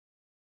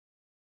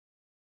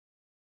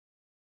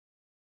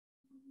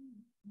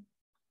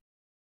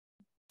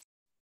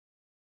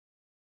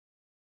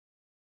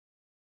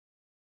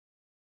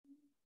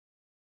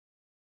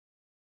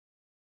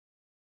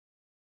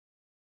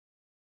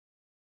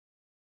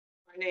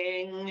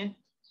Morning.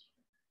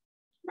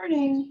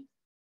 Morning.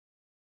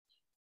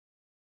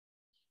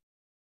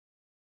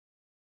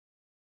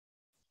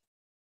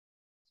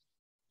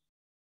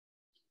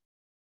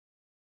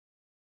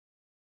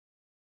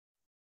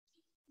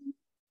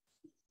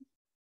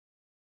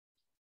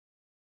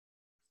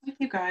 If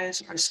you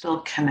guys are still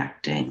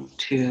connecting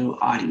to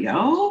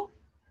audio.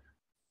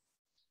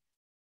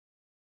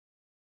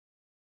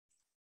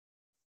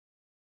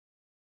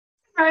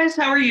 Hey guys,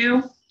 how are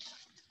you?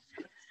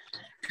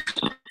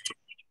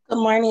 Good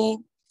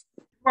morning.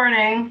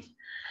 Morning.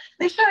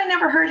 Lisa, I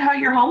never heard how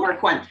your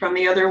homework went from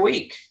the other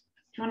week.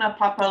 Do you want to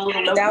pop a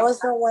little note? That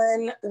was the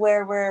one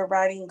where we're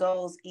writing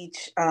goals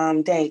each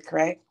day,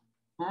 correct?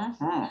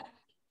 Mm-hmm.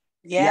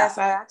 Yes,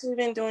 I actually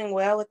been doing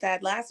well with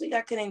that. Last week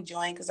I couldn't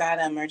join because I had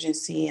an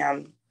emergency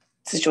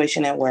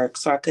situation at work,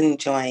 so I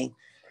couldn't join.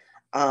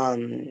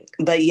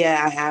 But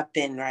yeah, I have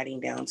been writing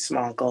down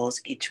small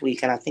goals each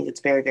week, and I think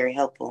it's very, very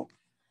helpful.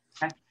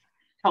 Okay.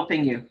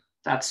 Helping you.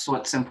 That's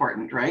what's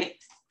important, right?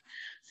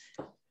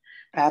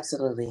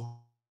 Absolutely.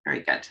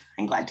 Very good.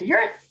 I'm glad to hear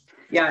it.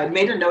 Yeah, I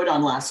made a note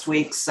on last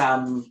week's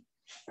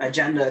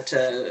agenda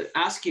to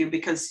ask you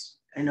because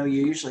I know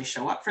you usually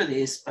show up for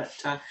these, but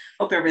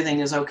hope everything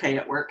is okay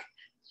at work.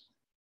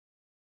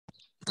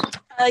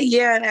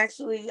 Yeah, and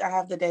actually I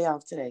have the day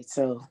off today,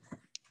 so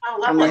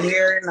I'm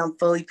here and I'm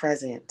fully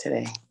present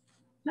today.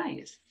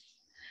 Nice.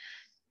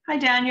 Hi,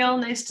 Daniel.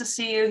 Nice to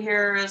see you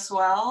here as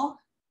well.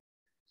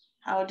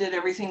 How did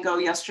everything go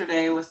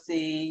yesterday with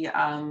the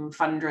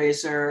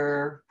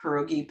fundraiser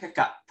pierogi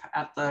pickup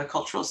at the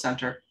Cultural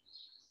Center?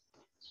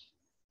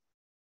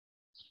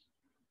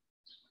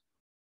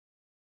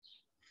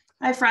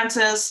 Hi,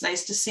 Francis.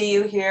 Nice to see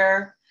you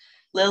here.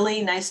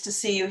 Lily, nice to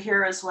see you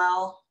here as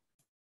well.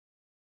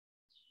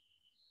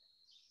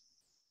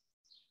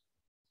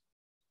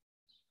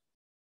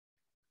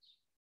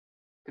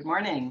 Good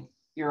morning.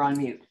 You're on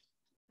mute.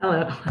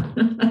 Hello.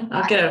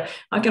 I'll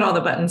get all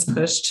the buttons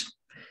pushed.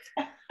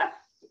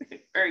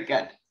 Very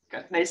good.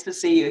 Good. Nice to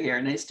see you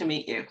here. Nice to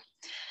meet you.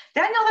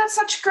 Daniel, that's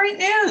such great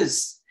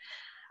news.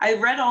 I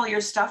read all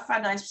your stuff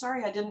and I'm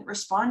sorry I didn't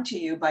respond to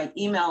you by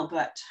email,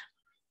 but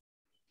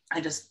I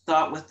just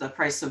thought with the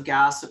price of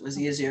gas, it was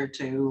easier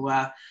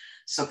to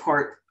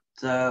support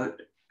the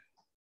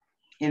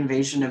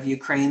invasion of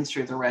Ukraine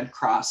through the Red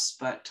Cross.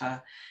 But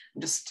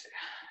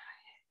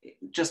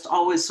just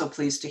always so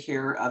pleased to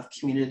hear of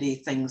community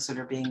things that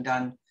are being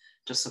done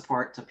to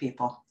support the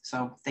people.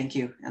 So thank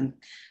you. And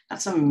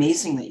that's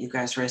amazing that you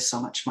guys raised so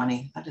much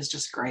money. That is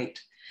just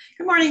great.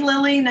 Good morning,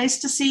 Lily. Nice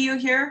to see you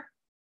here.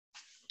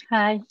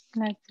 Hi,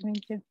 nice to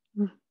meet you.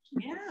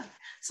 Yeah,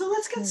 so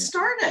let's get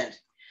started.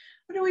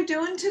 What are we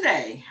doing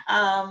today?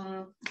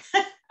 I'm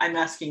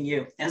asking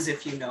you as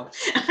if you know.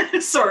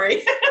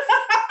 Sorry.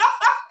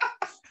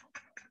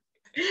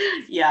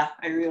 Yeah,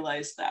 I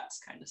realize that's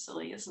kind of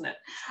silly, isn't it?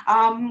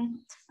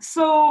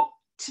 So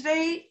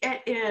today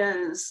it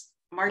is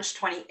March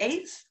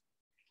 28th.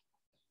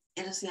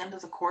 It is the end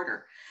of the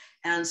quarter.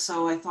 And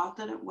so I thought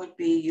that it would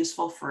be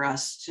useful for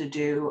us to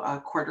do a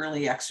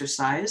quarterly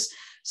exercise.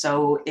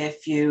 So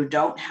if you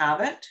don't have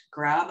it,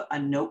 grab a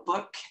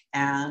notebook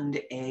and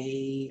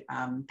a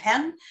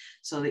pen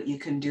so that you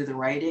can do the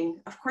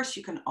writing. Of course,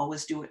 you can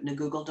always do it in a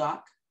Google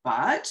Doc,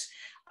 but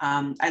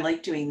I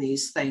like doing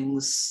these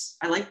things.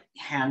 I like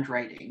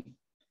handwriting.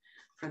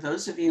 For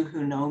those of you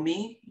who know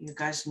me, you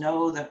guys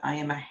know that I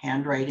am a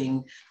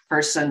handwriting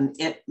person.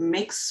 It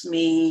makes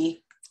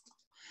me,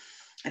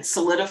 it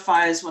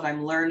solidifies what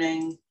I'm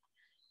learning.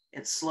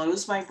 It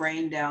slows my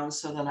brain down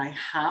so that I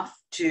have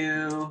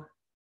to,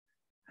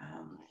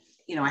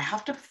 I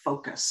have to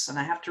focus and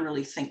I have to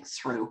really think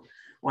through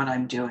what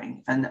I'm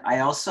doing. And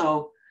I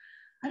also,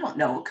 I don't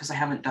know, because I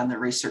haven't done the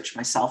research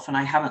myself and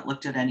I haven't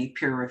looked at any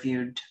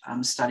peer-reviewed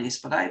studies,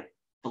 but I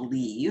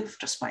believe,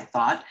 just my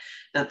thought,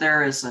 that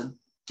there is a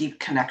deep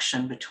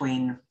connection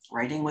between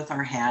writing with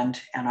our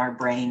hand and our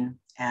brain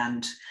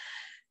and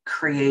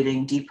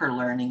creating deeper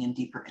learning and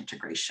deeper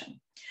integration.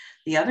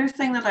 The other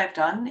thing that I've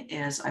done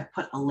is I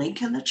put a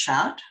link in the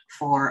chat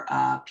for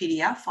a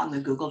PDF on the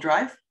Google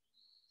Drive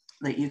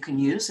that you can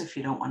use if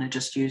you don't want to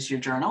just use your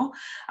journal.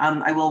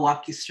 I will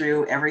walk you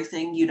through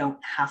everything. You don't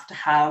have to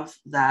have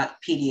that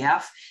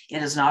PDF.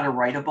 It is not a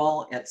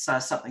writable. It's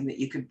something that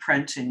you could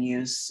print and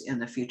use in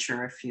the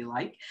future if you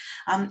like.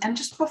 And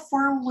just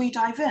before we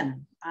dive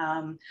in,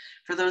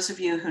 for those of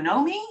you who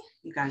know me,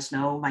 you guys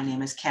know my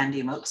name is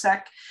Candy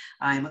Motzek.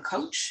 I am a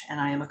coach and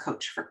I am a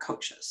coach for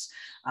coaches.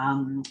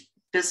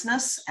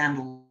 Business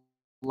and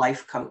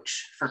life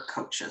coach for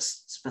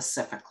coaches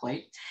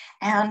specifically.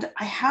 And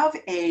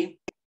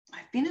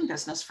I've been in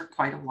business for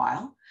quite a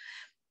while.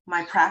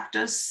 My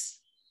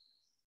practice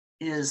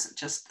is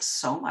just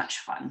so much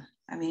fun.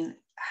 I mean,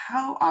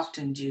 how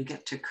often do you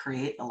get to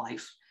create a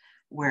life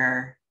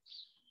where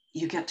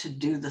you get to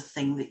do the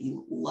thing that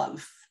you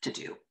love to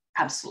do,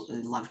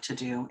 absolutely love to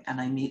do, and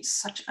I meet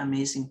such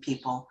amazing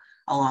people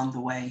along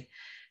the way.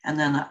 And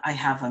then I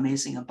have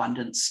amazing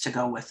abundance to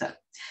go with it.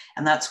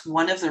 And that's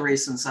one of the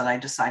reasons that I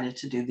decided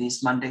to do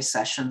these Monday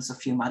sessions a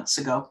few months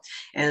ago,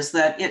 is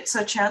that it's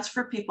a chance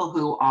for people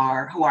who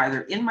are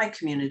either in my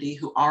community,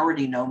 who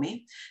already know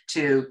me,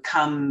 to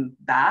come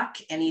back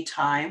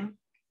anytime.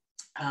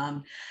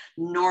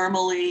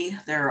 Normally,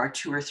 there are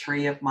 2 or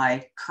 3 of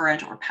my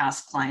current or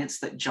past clients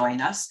that join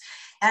us.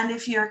 And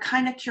if you're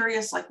kind of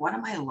curious, like, what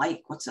am I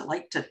like? What's it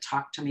like to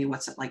talk to me?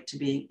 What's it like to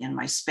be in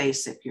my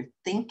space? If you're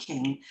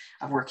thinking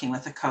of working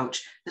with a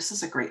coach, this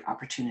is a great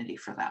opportunity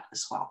for that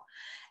as well.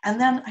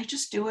 And then I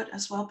just do it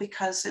as well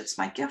because it's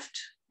my gift.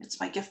 It's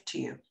my gift to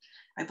you.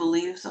 I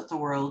believe that the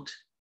world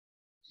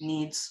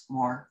needs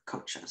more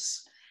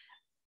coaches.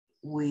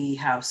 We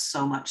have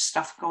so much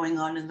stuff going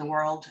on in the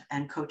world,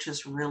 and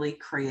coaches really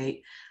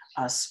create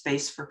a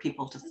space for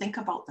people to think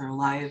about their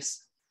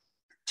lives,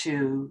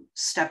 to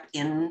step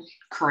in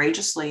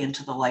courageously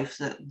into the life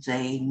that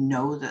they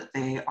know that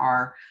they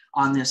are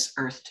on this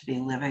earth to be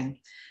living.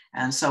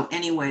 And so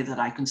any way that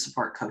I can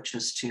support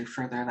coaches to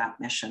further that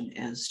mission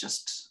is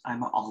just,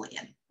 I'm all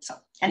in. So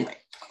anyway,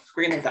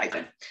 we're going to dive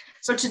in.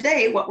 So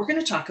today, what we're going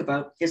to talk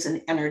about is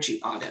an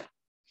energy audit.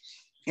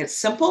 It's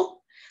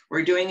simple.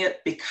 We're doing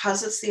it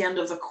because it's the end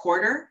of the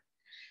quarter.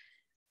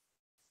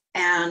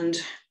 And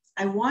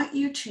I want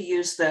you to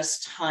use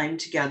this time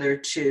together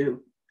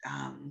to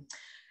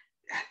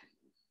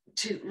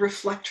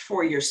reflect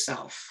for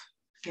yourself.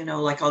 You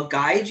know, like, I'll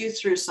guide you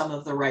through some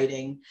of the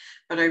writing,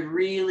 but I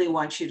really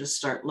want you to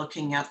start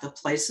looking at the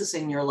places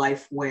in your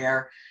life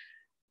where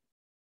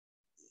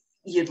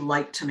you'd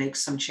like to make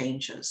some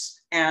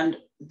changes. And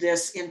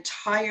this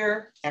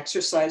entire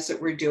exercise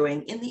that we're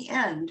doing, in the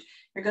end,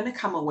 you're going to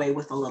come away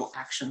with a little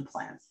action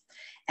plan.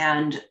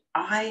 And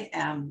I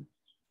am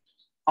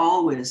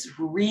always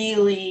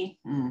really,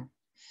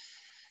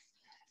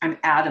 I'm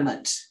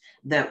adamant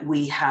that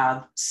we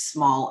have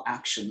small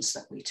actions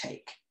that we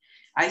take.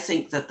 I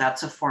think that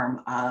that's a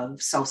form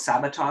of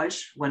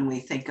self-sabotage when we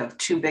think of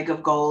too big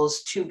of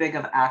goals, too big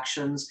of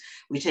actions.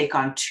 We take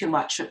on too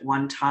much at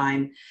one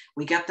time.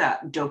 We get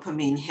that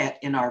dopamine hit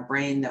in our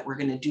brain that we're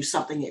going to do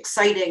something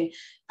exciting,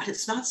 but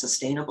it's not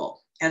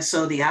sustainable. And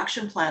so the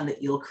action plan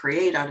that you'll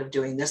create out of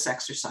doing this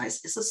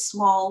exercise is a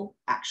small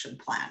action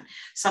plan,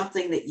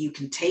 something that you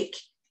can take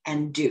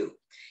and do.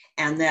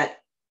 And that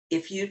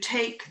if you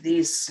take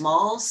these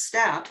small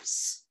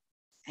steps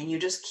and you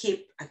just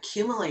keep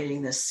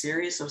accumulating this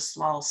series of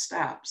small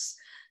steps,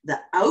 the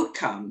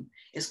outcome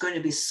is going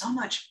to be so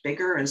much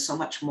bigger and so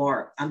much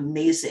more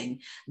amazing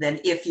than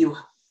if you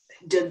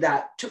took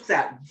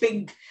that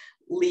big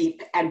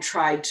leap and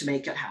tried to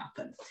make it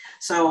happen.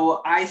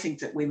 So I think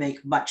that we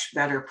make much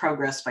better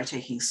progress by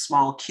taking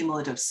small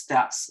cumulative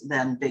steps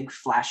than big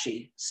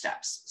flashy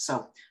steps.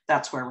 So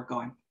that's where we're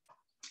going.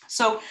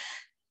 So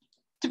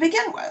to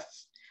begin with,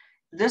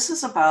 this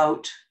is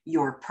about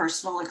your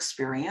personal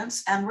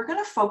experience, and we're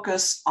going to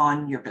focus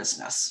on your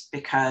business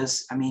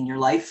because, I mean, your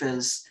life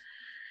is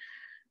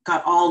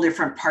got all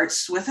different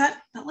parts with it,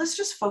 but let's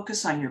just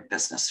focus on your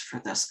business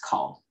for this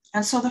call.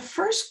 And so the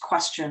first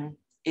question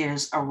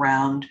is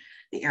around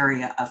the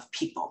area of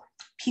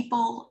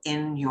people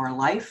in your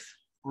life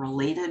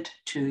related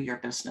to your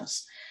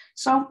business.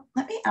 So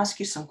let me ask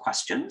you some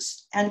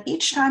questions. And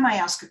each time I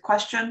ask a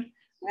question,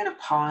 I'm going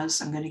to pause.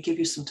 I'm going to give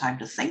you some time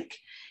to think,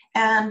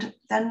 and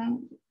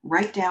then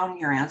write down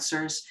your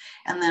answers,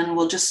 and then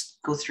we'll just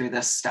go through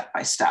this step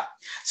by step.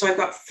 So I've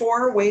got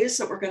 4 ways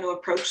that we're going to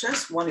approach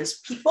this. One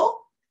is people,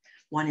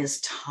 one is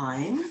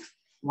time,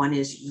 one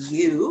is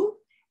you,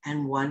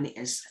 and one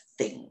is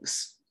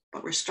things.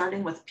 But we're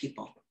starting with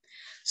people.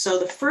 So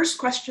the first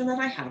question that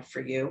I have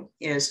for you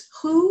is,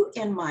 who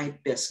in my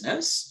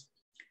business,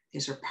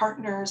 these are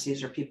partners,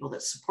 these are people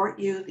that support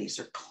you, these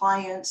are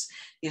clients,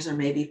 these are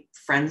maybe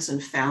friends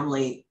and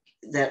family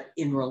that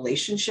in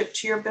relationship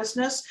to your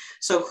business.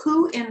 So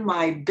who in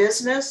my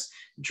business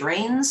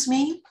drains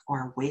me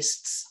or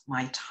wastes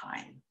my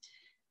time?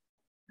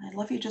 I'd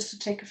love you just to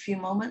take a few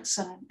moments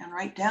and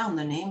write down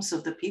the names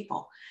of the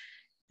people.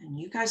 And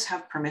you guys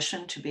have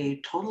permission to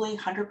be totally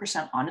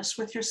 100% honest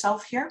with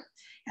yourself here.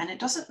 And it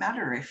doesn't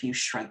matter if you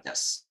shred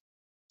this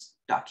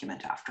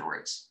document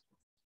afterwards.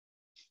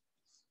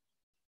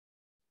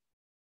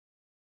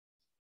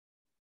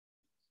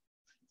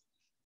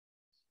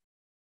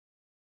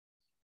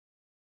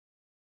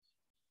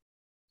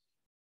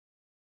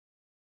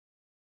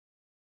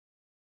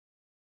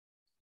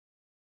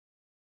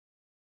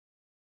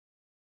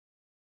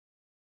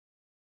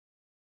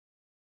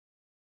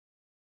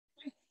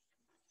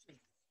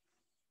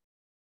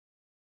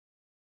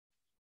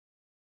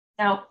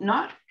 Now,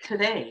 not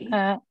today.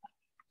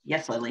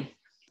 Yes, Lily.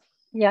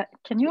 Yeah,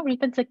 can you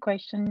repeat the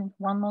question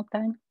one more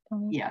time?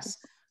 Yes.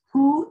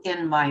 Who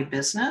in my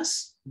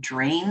business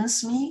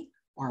drains me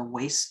or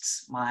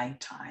wastes my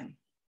time?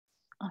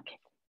 Okay,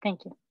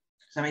 thank you.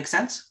 Does that make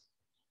sense?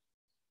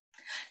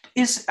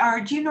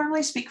 Do you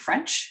normally speak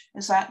French?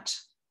 Is that,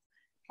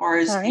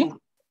 or Sorry?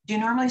 Do you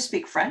normally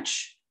speak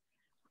French?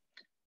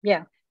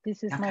 Yeah,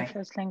 this is Okay. my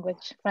first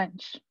language,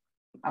 French.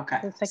 Okay.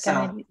 The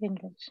second in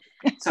English.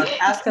 So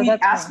ask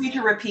So me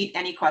to repeat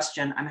any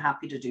question. I'm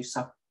happy to do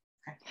so.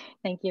 Okay.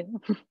 Thank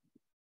you.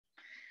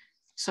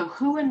 So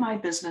who in my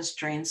business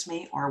drains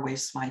me or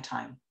wastes my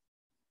time?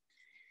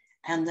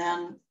 And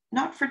then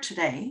not for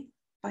today,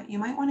 but you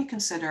might want to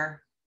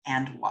consider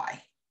and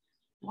why.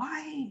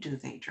 Why do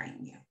they drain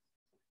you?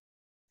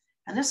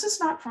 And this is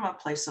not from a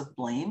place of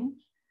blame,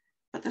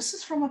 but this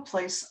is from a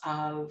place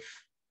of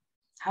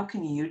how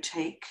can you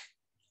take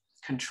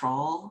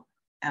control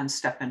and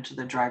step into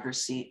the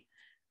driver's seat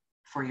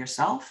for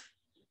yourself?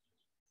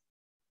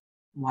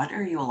 What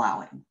are you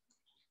allowing?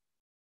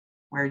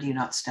 Where do you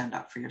not stand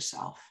up for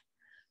yourself?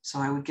 So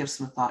I would give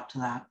some thought to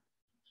that.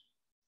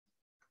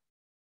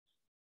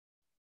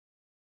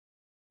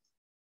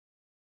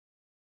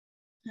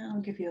 And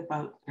I'll give you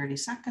about 30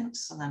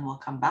 seconds and then we'll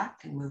come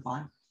back and move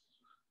on.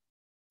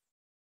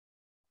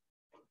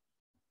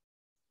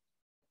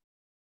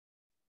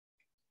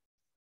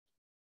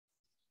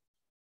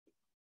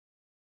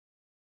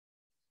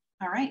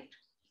 All right,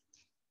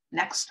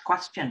 next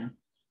question.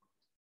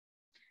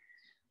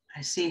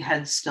 I see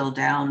heads still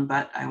down,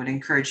 but I would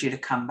encourage you to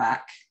come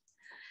back.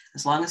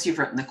 As long as you've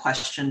written the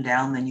question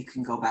down, then you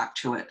can go back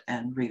to it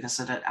and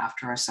revisit it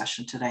after our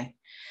session today.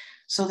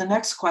 So the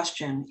next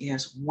question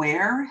is,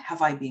 where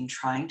have I been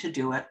trying to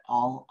do it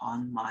all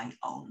on my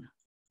own?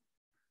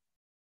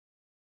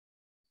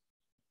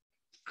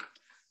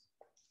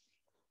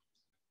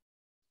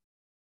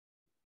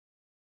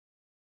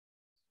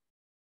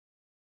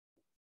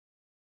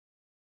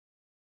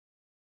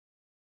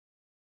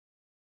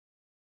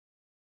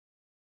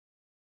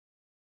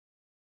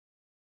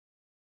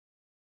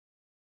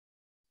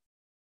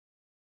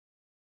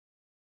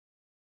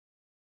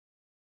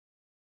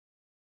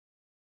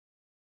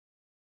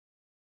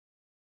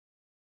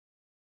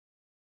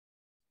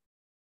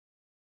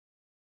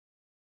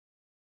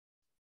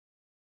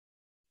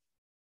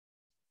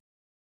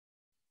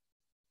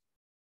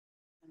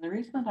 And the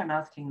reason that I'm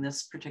asking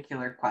this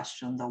particular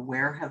question, the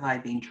where have I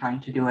been trying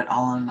to do it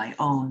all on my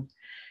own,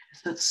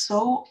 is that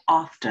so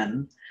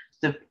often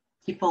the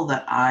people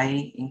that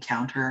I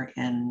encounter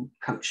in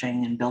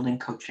coaching and building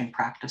coaching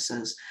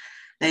practices,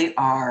 they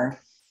are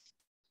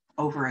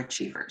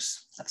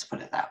overachievers. Let's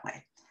put it that way.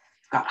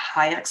 You've got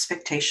high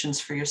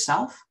expectations for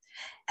yourself,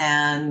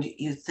 and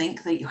you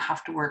think that you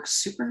have to work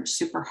super,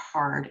 super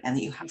hard and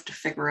that you have to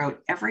figure out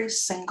every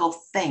single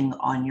thing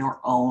on your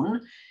own.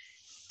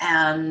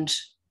 And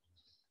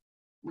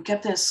we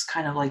get this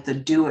kind of like the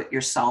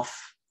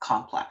do-it-yourself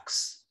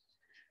complex.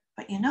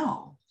 But you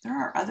know, there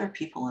are other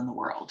people in the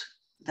world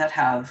that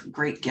have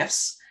great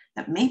gifts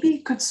that maybe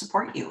could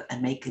support you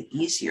and make it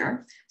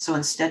easier. So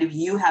instead of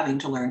you having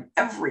to learn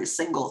every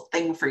single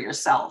thing for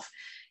yourself,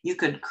 you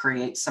could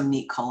create some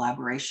neat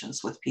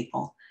collaborations with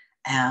people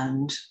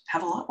and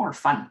have a lot more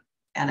fun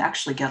and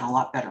actually get a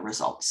lot better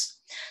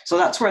results. So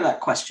that's where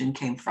that question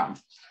came from.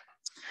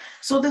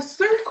 So the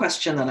third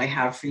question that I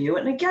have for you,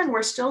 and again,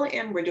 we're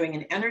doing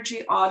an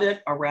energy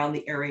audit around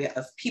the area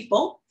of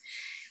people.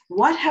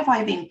 What have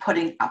I been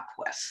putting up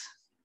with?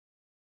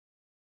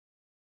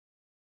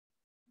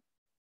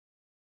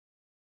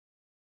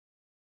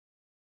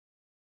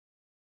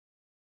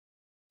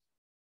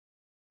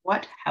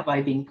 What have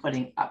I been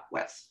putting up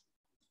with?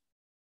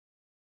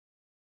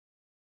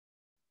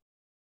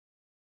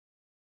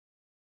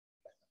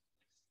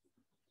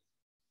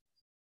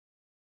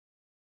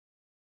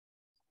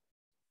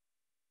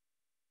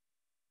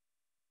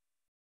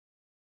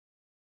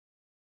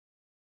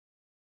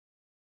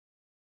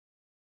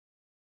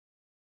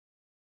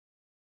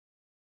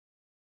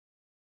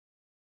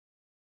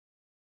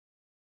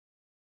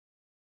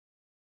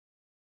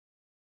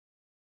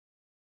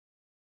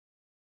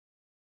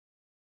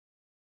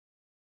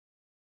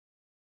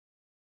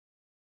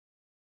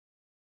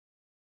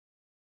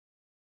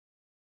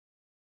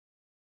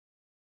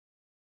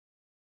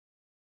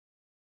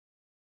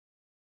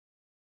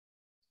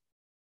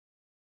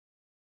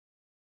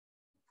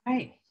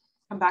 Hey,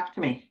 come back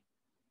to me.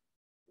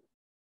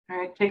 All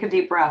right, take a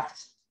deep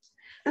breath.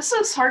 This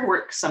is hard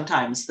work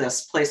sometimes,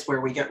 this place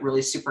where we get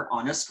really super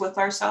honest with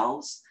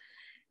ourselves.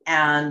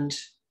 And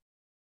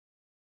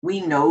we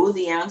know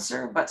the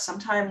answer, but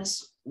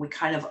sometimes we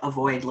kind of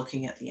avoid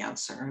looking at the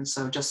answer. And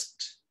so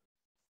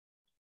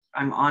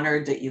I'm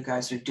honored that you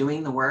guys are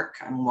doing the work.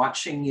 I'm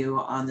watching you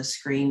on the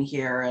screen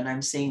here and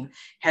I'm seeing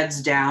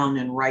heads down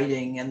and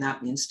writing. And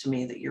that means to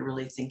me that you're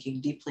really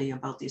thinking deeply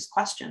about these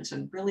questions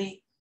and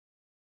really,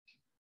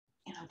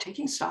 you know,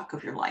 taking stock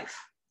of your life.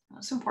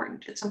 That's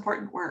important. It's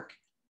important work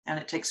and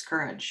it takes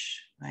courage.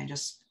 I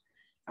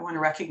want to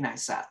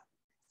recognize that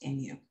in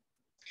you.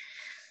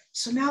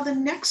 So now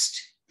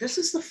this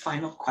is the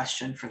final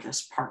question for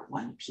this part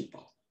one,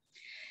 people.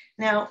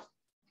 Now,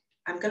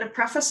 I'm going to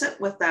preface it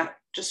with that.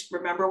 Just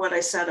remember what I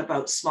said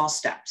about small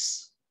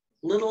steps.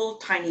 Little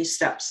tiny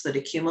steps that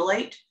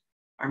accumulate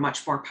are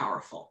much more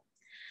powerful.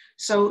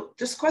 So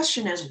this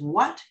question is,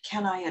 what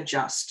can I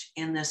adjust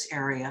in this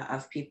area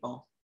of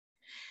people?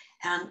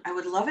 And I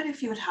would love it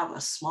if you would have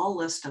a small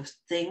list of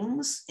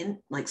things in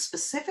like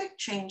specific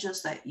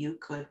changes that you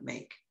could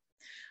make.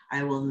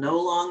 I will no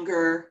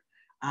longer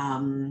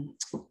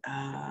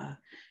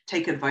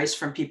take advice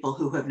from people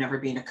who have never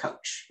been a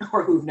coach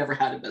or who've never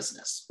had a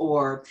business,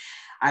 or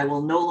I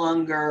will no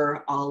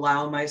longer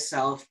allow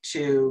myself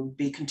to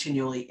be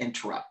continually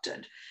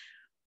interrupted.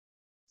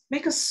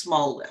 Make a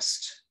small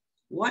list.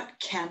 What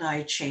can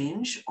I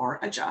change or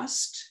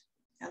adjust?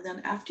 And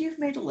then after you've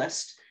made a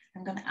list,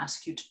 I'm going to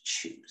ask you to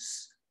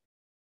choose.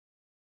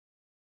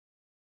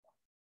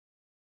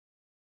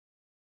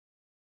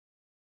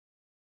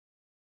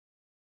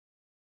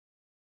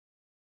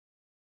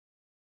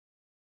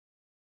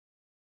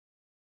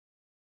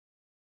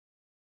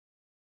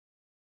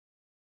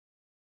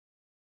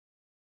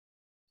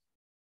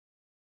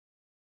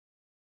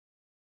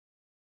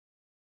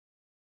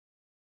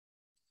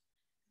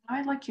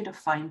 I'd like you to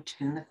fine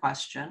tune the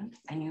question,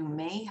 and you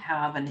may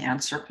have an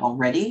answer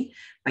already,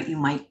 but you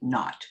might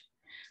not.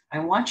 I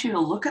want you to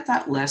look at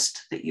that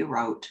list that you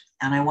wrote,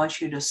 and I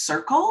want you to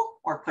circle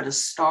or put a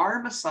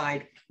star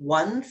beside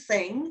one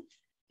thing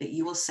that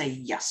you will say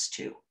yes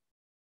to,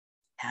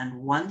 and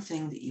one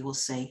thing that you will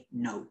say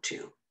no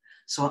to.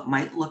 So it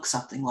might look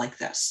something like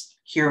this.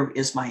 Here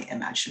is my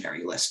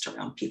imaginary list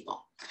around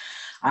people.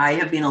 I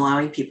have been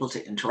allowing people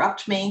to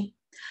interrupt me.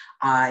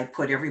 I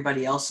put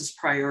everybody else's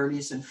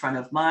priorities in front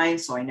of mine,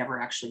 so I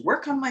never actually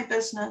work on my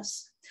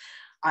business.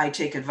 I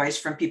take advice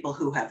from people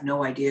who have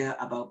no idea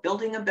about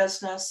building a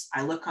business.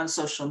 I look on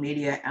social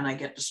media and I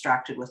get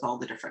distracted with all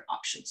the different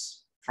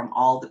options from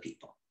all the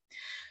people.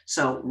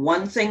 So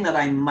one thing that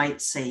I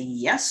might say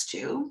yes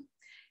to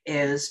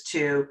is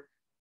to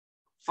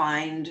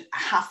find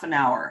half an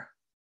hour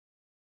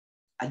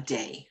a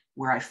day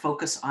where I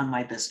focus on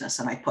my business,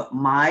 and I put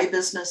my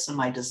business and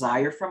my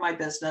desire for my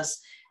business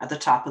at the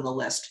top of the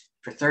list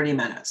for 30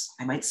 minutes.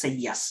 I might say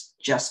yes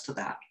just to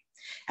that.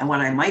 And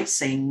what I might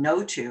say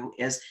no to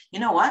is, you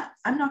know what?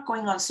 I'm not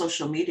going on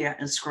social media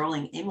and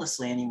scrolling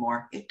aimlessly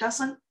anymore. It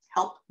doesn't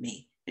help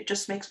me. It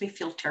just makes me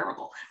feel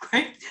terrible,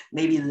 right?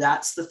 Maybe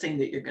that's the thing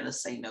that you're going to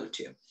say no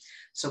to.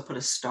 So put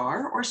a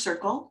star or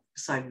circle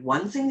beside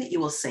one thing that you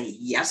will say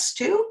yes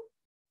to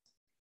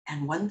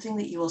and one thing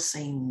that you will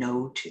say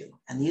no to.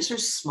 And these are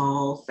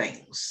small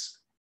things.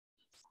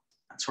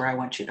 That's where I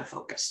want you to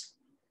focus.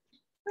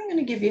 I'm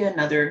going to give you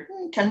another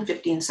 10,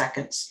 15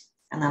 seconds,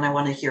 and then I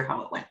want to hear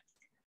how it went.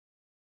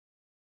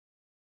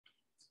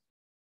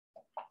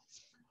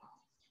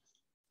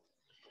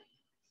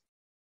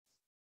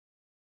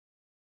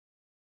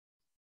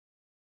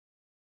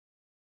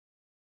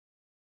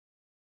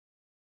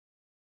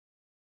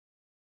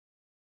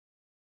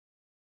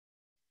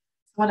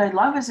 What I'd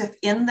love is if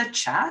in the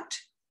chat,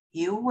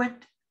 you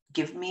would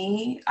give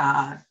me,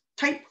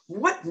 type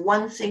what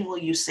one thing will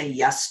you say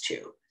yes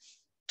to?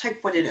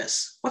 Type what it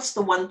is. What's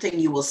the one thing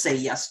you will say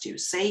yes to?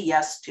 Say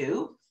yes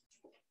to.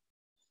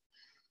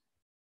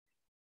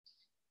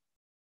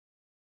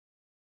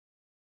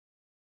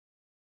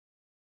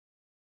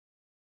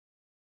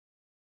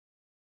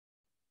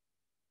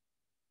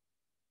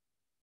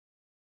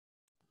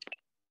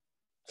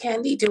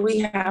 Candy, do we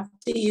have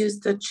to use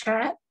the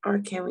chat or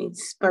can we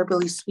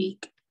verbally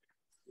speak?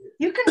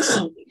 You can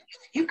speak.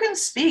 You can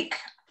speak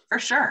for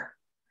sure.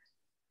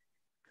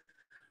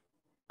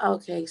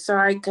 Okay,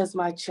 sorry, because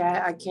my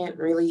chat,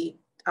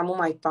 I'm on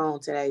my phone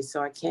today, so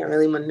I can't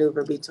really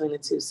maneuver between the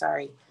two,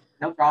 sorry.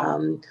 No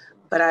problem.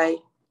 But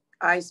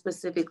I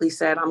specifically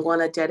said I'm going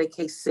to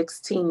dedicate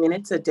 16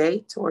 minutes a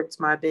day towards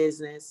my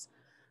business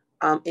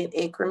in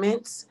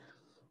increments.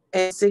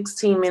 At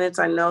 16 minutes,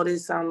 I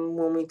noticed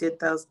when we did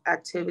those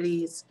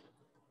activities,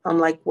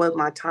 like what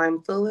my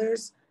time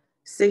fillers,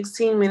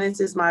 16 minutes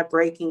is my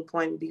breaking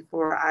point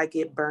before I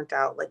get burnt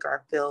out, like I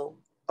feel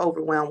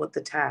overwhelmed with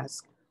the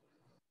task.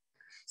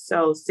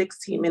 So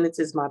 16 minutes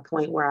is my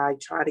point where I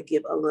try to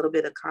give a little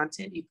bit of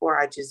content before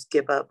I just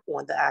give up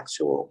on the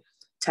actual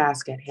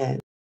task at hand.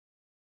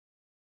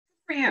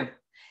 For you.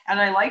 And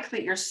I like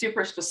that you're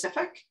super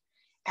specific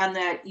and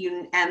that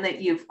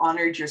you've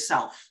honored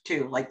yourself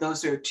too. Like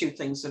those are two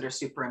things that are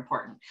super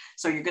important.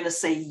 So you're going to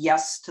say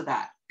yes to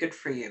that. Good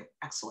for you.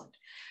 Excellent.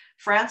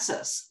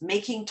 Francis,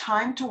 making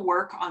time to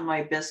work on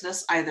my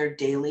business either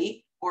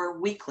daily or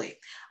weekly.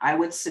 I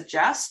would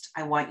suggest,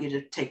 I want you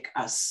to take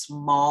a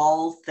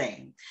small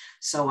thing.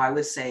 So I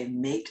would say,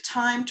 make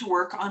time to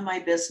work on my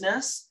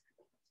business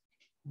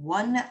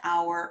 1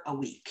 hour a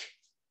week.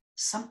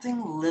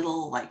 Something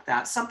little like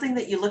that. Something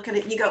that you look at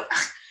it and you go,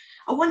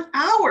 1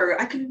 hour,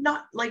 I could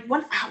not, like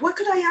what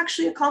could I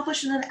actually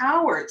accomplish in an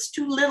hour? It's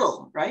too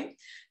little, right?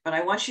 But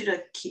I want you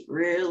to keep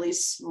really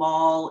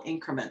small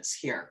increments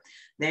here.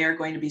 They are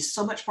going to be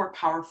so much more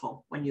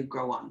powerful when you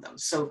grow on them.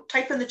 So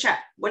type in the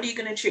chat, what are you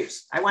going to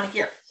choose? I want to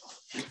hear.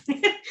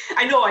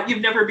 I know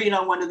you've never been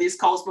on one of these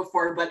calls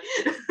before, but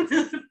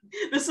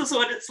this is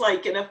what it's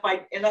like. And if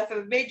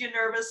I've made you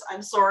nervous,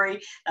 I'm sorry.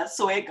 That's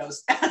the way it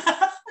goes.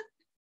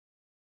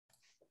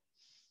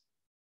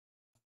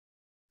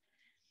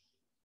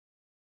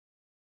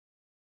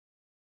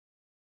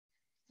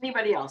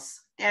 Anybody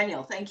else?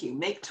 Daniel, thank you.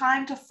 Make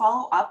time to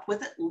follow up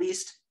with at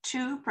least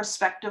 2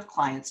 prospective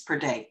clients per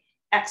day.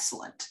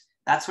 Excellent.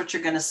 That's what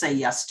you're going to say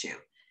yes to.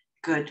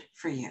 Good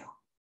for you.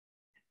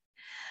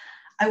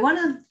 I want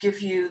to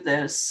give you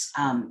this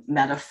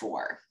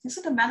metaphor. Is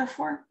it a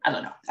metaphor? I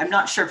don't know. I'm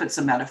not sure if it's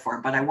a metaphor,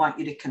 but I want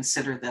you to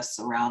consider this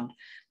around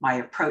my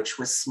approach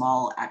with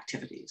small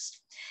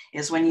activities.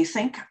 Is when you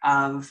think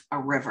of a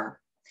river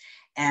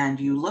and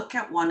you look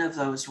at one of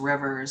those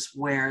rivers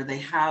where they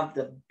have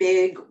the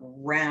big,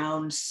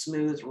 round,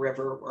 smooth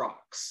river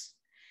rocks,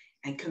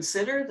 and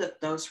consider that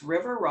those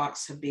river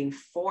rocks have been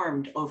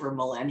formed over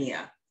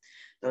millennia.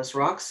 Those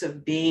rocks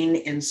have been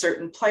in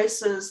certain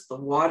places, the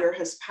water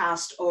has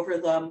passed over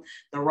them,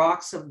 the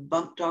rocks have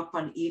bumped up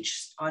on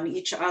each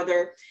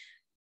other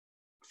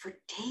for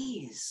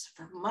days,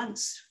 for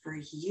months, for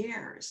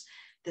years.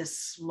 This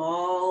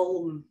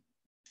small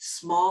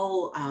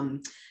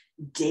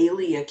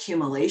daily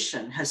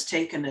accumulation has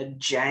taken a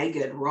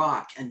jagged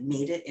rock and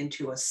made it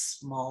into a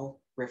small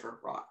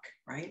river rock,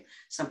 right?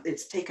 So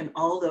it's taken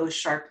all those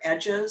sharp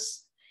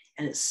edges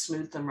and it's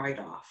smoothed them right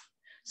off.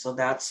 So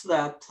that's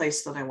the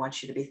place that I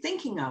want you to be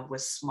thinking of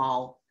with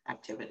small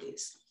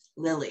activities.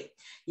 Lily,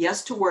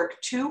 yes to work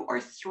 2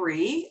 or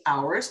 3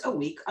 hours a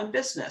week on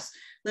business.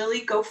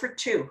 Lily, go for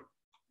 2.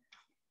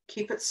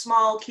 Keep it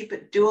small, keep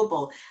it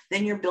doable.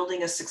 Then you're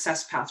building a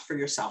success path for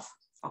yourself,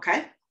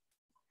 okay?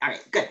 All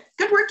right, good.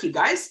 Good work, you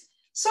guys.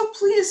 So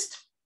pleased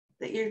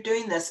that you're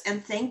doing this,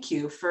 and thank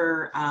you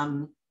for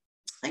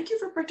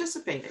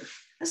participating.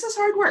 This is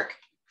hard work.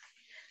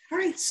 All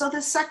right, so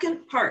the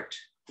second part,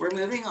 we're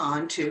moving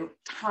on to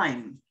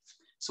time.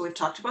 So we've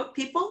talked about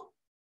people.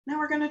 Now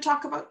we're going to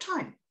talk about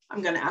time.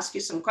 I'm going to ask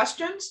you some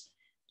questions.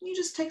 You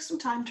just take some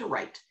time to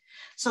write.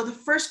 So the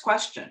first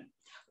question,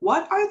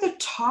 what are the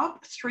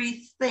top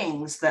 3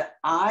 things that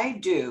I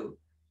do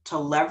to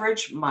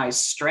leverage my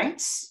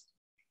strengths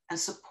and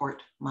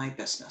support my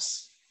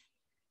business?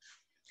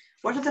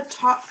 What are the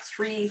top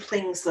 3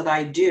 things that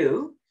I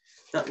do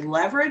that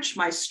leverage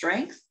my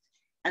strength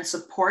and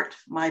support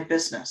my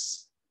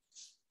business?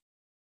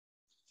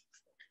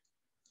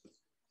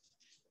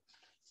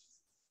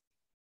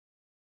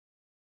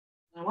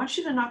 I want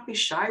you to not be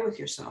shy with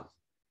yourself.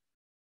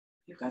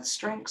 You've got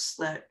strengths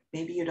that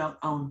maybe you don't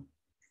own.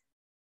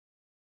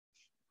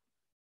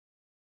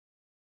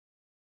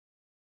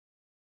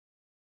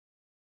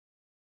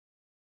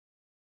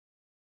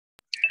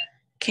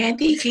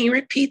 Candy, can you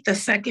repeat the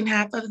second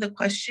half of the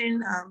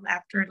question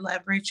after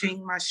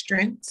leveraging my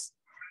strengths?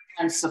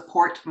 And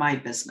support my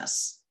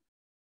business.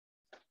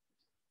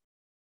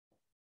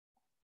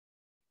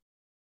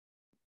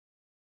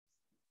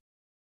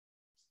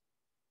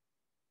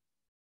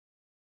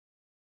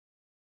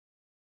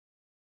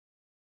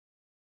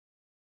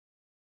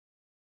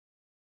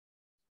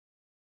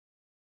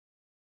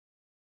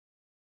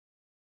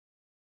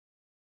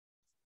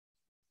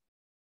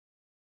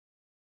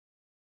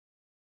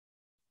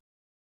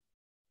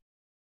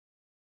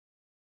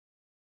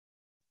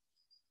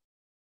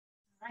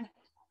 Right.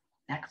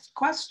 Next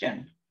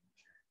question.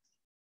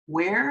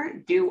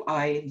 Where do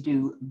I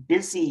do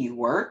busy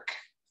work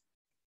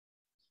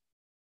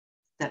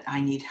that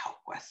I need help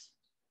with?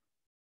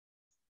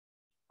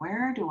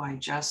 Where do I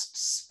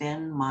just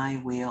spin my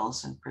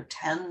wheels and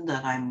pretend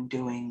that I'm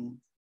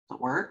doing the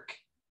work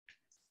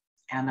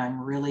and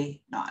I'm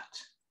really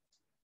not?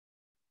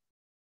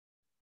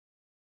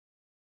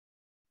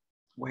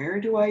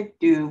 Where do I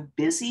do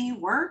busy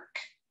work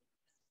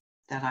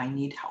that I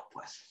need help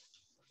with?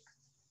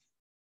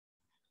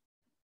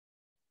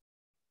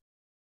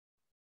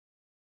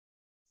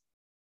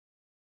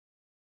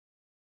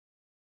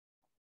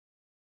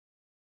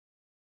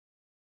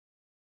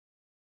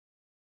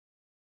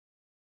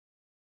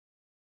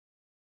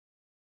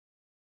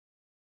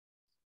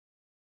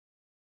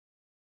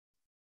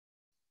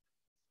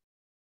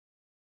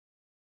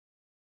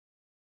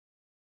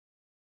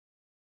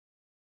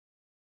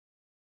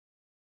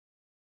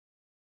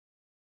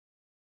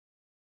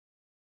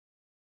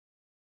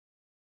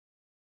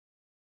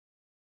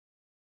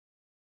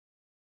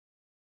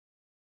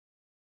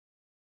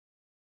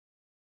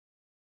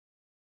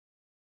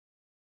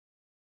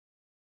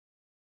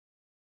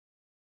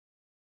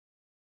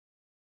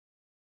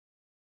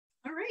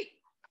 All right,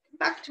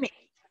 back to me.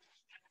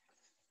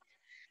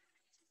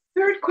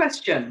 Third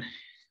question.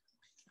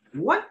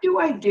 What do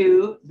I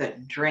do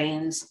that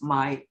drains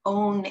my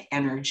own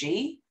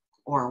energy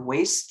or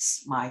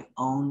wastes my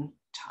own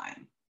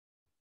time?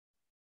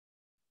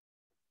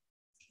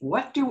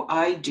 What do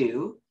I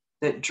do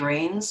that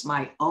drains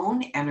my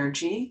own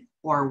energy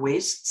or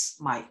wastes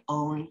my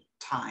own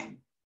time?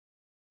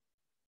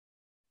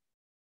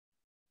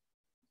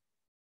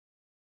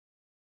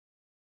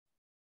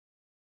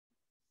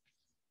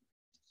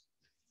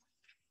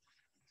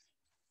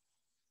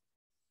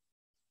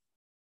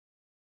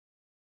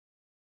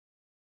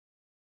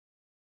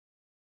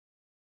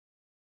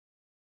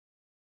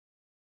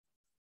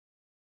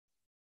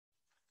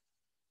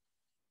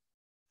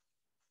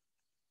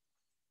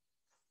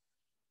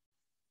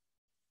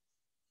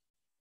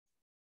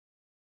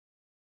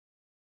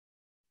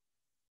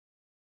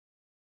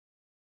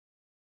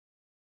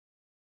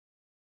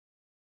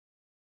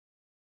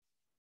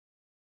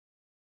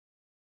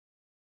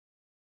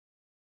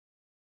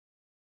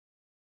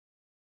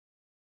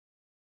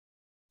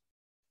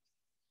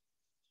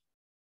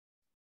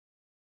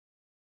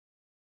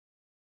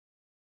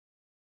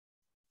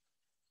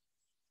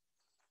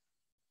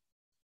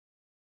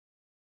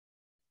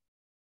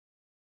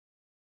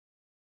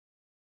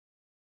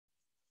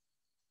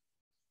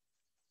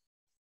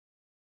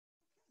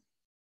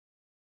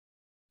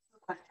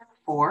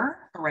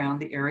 4, around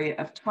the area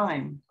of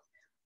time.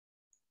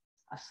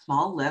 A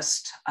small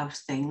list of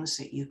things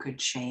that you could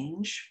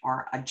change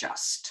or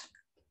adjust.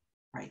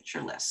 Write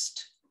your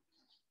list.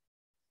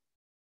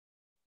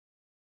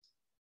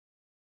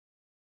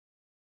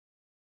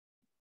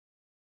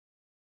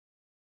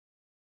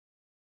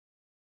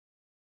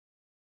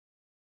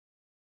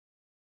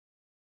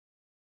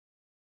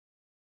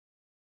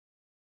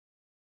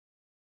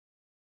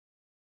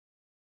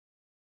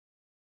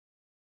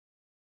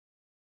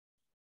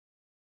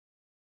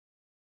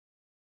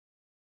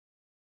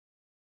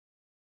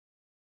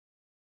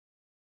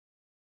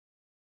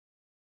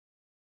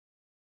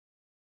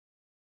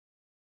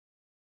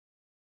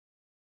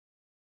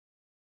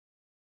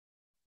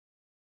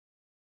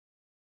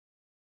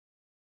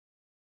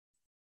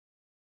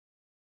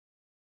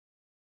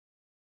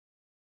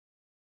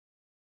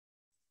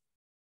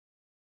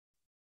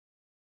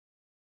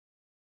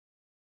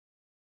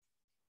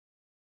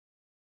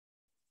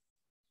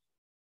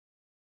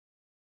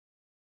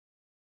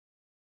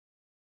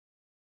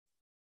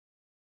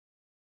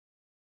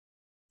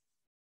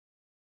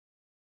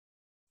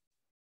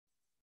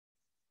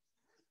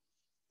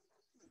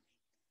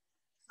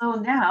 So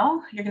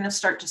now you're going to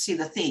start to see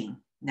the theme.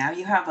 Now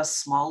you have a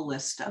small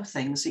list of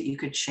things that you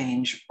could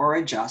change or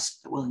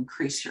adjust that will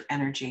increase your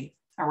energy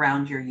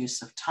around your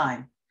use of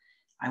time.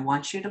 I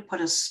want you to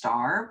put a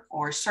star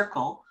or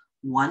circle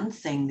one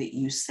thing that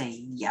you say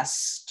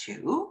yes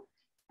to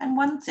and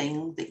one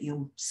thing that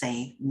you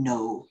say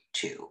no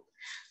to.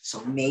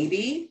 So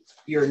maybe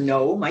your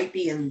no might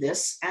be in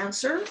this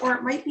answer, or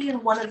it might be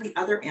in one of the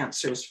other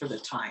answers for the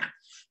time.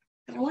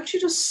 And I want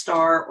you to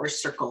star or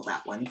circle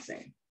that one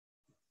thing.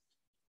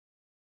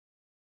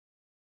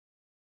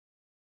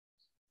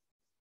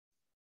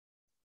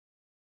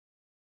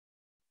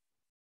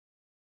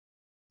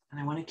 And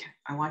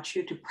I want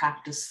you to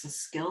practice the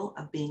skill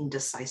of being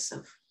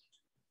decisive.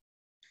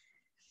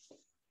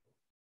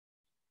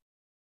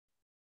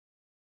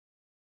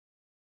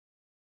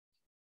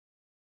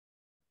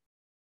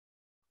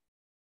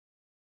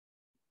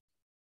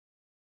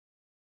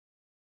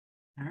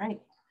 All right,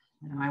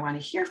 now I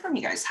want to hear from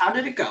you guys. How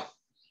did it go?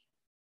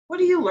 What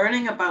are you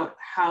learning about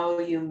how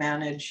you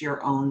manage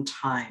your own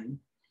time?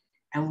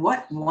 And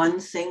what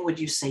one thing would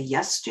you say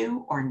yes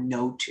to or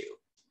no to?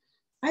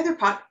 Either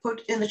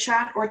put in the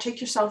chat or take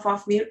yourself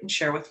off mute and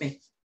share with me.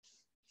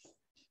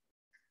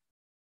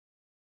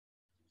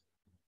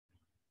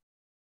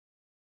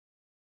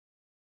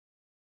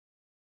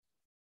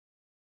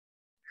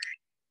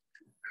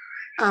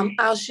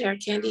 I'll share,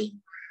 Candy.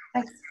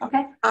 Thanks.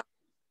 Okay.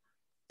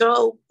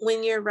 So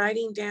when you're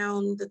writing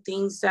down the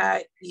things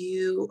that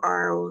you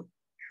are,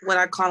 what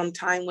I call them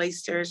time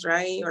wasters,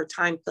 right? Or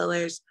time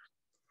fillers,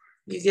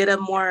 you get a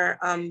more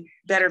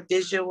better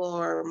visual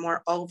or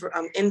more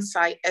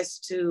insight as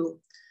to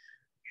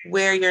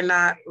where you're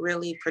not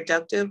really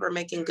productive or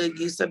making good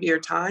use of your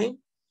time.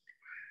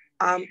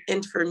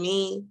 And for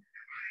me,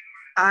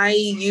 I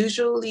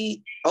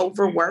usually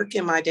overwork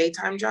in my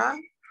daytime job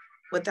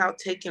without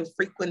taking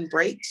frequent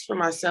breaks for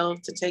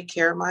myself to take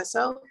care of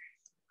myself.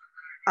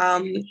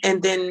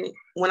 And then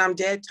when I'm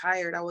dead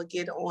tired, I would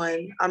get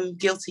on, I'm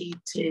guilty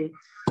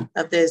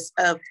of this,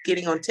 of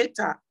getting on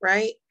TikTok,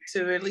 right?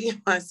 To relieve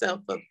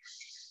myself of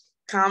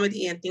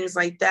comedy and things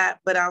like that.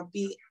 But I'll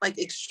be like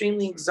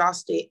extremely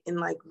exhausted and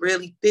like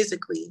really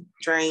physically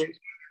drained.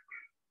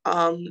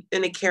 And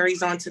it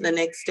carries on to the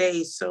next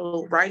day.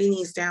 So writing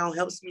these down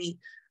helps me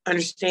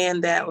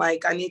understand that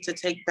like I need to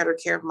take better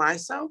care of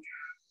myself,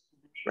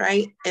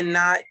 right? And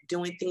not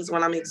doing things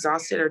when I'm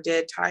exhausted or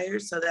dead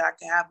tired so that I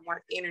can have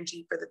more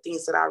energy for the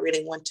things that I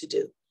really want to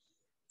do.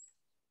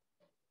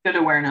 Good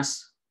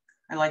awareness.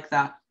 I like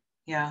that.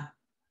 Yeah.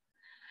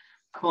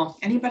 Cool.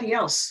 Anybody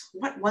else?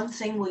 What one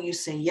thing will you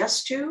say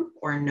yes to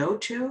or no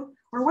to?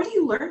 Or what are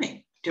you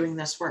learning doing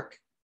this work?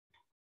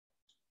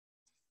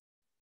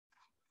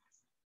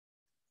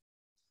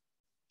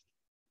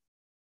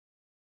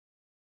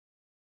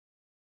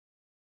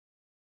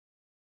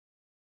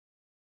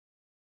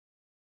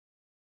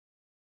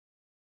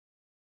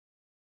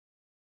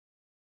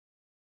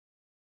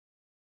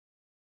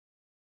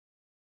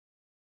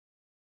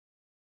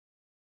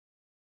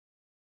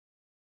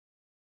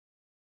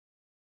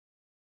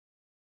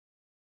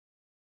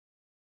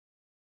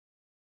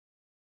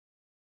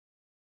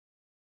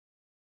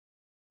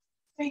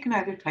 You can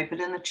either type it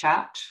in the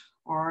chat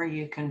or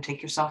you can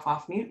take yourself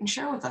off mute and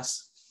share with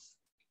us.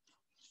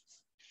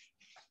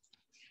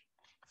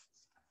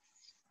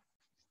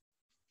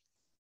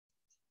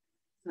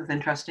 This is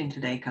interesting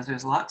today because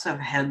there's lots of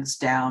heads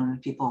down,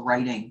 people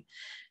writing.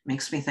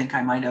 Makes me think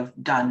I might have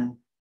done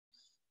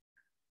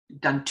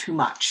too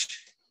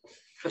much,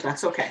 but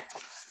that's okay.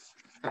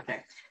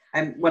 Okay.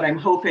 What I'm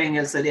hoping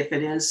is that if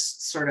it is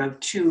sort of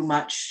too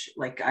much,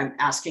 like I'm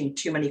asking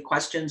too many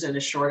questions in a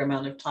short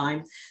amount of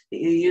time, that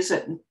you use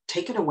it and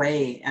take it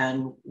away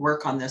and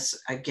work on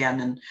this again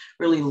and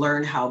really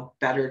learn how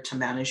better to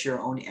manage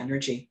your own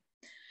energy.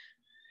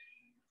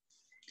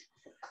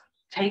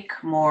 Take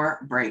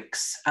more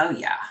breaks. Oh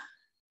yeah,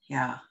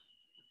 yeah.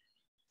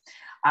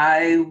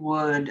 I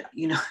would,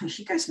 you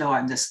guys know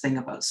I'm this thing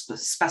about being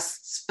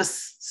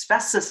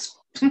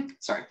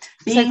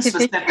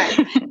specific,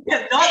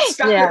 not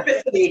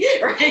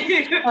specificity,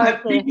 right?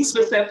 But being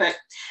specific.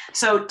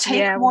 So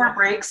take more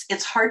breaks.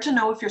 It's hard to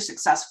know if you're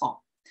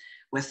successful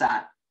with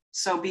that.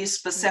 So be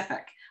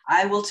specific.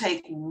 I will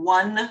take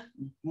one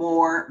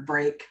more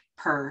break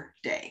per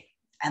day.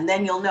 And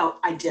then you'll know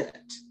I did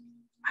it.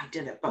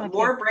 But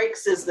more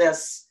breaks is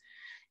this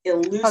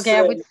elusive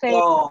I would say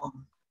goal.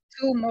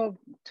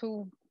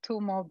 two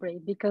more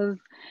breaks, because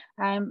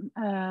I'm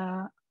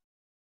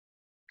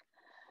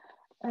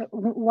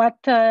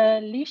what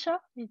Lisha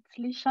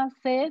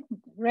said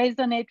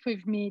resonate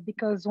with me,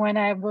 because when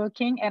I'm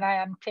working and I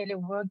am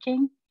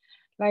teleworking,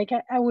 like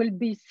I will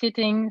be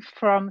sitting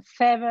from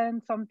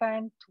 7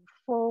 sometimes to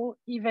 4,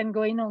 even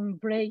going on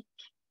break,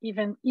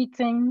 even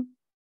eating.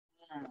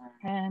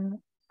 And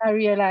I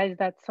realize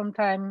that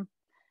sometimes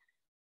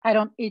I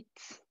don't eat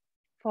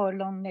for a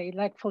long day.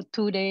 Like for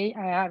 2 days,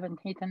 I haven't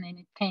eaten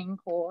anything.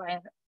 Or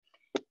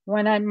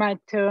when my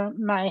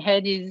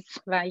head is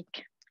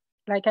like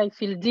I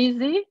feel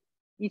dizzy,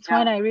 it's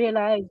when I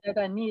realize that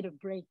I need a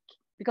break,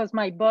 because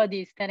my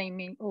body is telling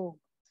me, oh,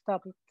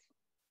 stop it.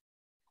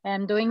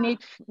 I'm doing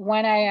it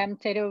when I am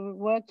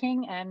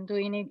teleworking. I'm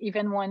doing it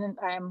even when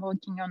I am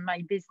working on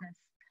my business.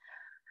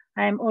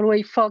 I'm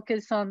always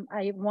focused on,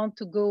 I want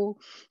to go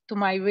to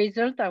my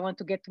result. I want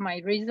to get to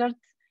my result,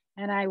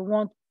 and I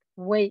won't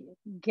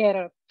get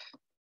up.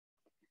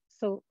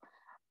 So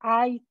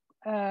I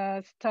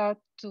start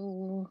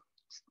to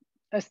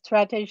a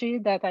strategy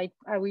that I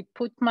will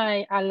put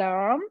my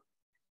alarm,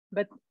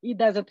 but it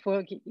doesn't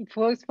work. It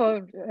works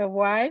for a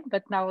while,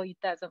 but now it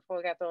doesn't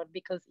work at all,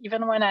 because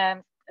even when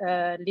I'm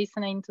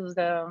listening to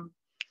the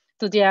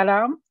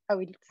alarm, I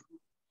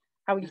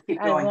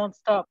won't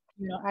stop.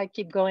 I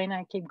keep going,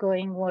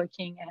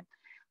 working. And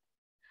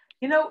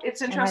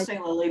it's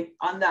interesting, Lily,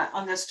 on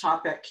this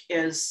topic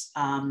is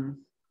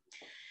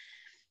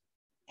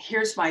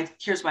here's my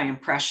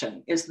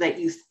impression is that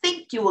you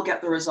think you will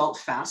get the result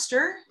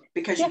faster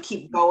because you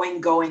keep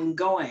going.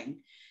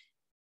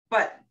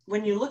 But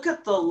when you look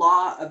at the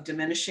law of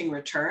diminishing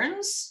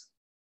returns,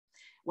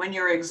 when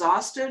you're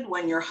exhausted,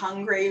 when you're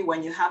hungry,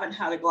 when you haven't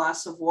had a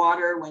glass of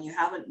water, when you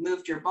haven't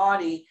moved your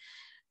body,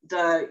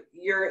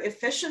 your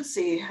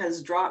efficiency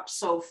has dropped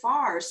so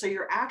far. So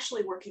you're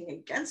actually working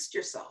against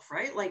yourself,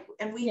 right? Like,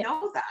 and we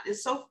know that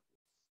is so.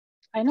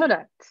 I know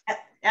that.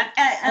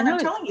 And I'm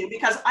telling you,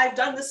 because I've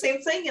done the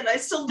same thing and I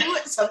still do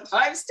it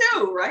sometimes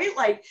too, right?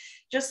 Like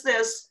just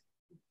this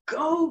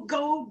go.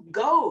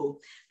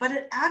 But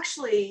it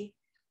actually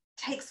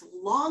takes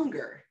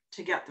longer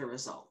to get the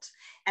result.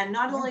 And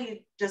not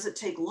only does it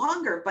take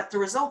longer, but the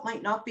result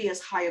might not be as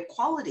high a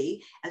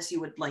quality as you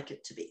would like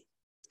it to be,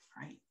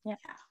 right? Yeah.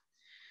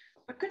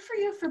 But good for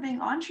you for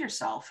being onto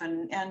yourself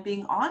and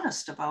being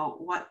honest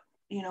about what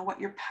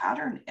your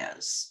pattern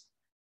is.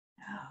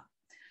 Yeah.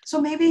 So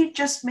maybe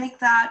just make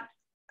that,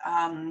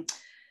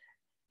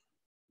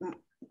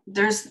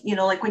 there's,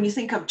 like when you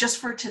think of just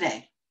for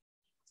today,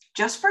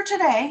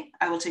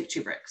 I will take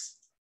 2 breaks.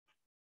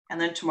 And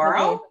then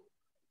tomorrow,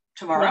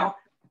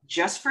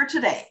 just for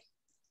today.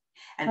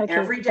 And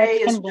every day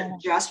is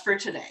just for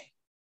today.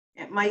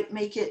 It might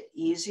make it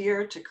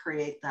easier to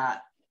create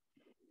that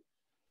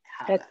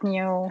habit. That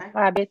new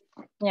habit.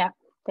 Yeah,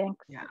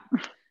 thanks. Yeah.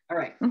 All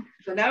right.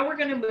 So now we're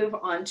going to move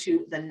on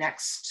to the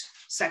next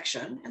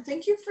section. And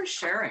thank you for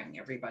sharing,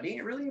 everybody.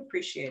 I really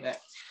appreciate it.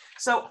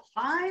 So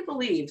I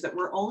believe that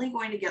we're only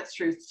going to get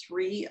through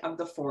 3 of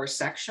the 4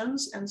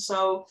 sections. And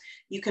so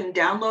you can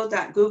download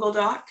that Google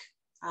Doc.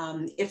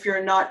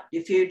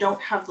 If you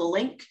don't have the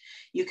link,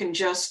 you can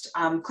just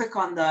click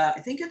on I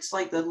think it's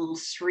like the little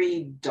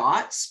 3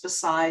 dots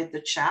beside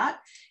the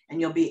chat,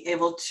 and you'll be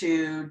able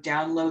to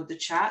download the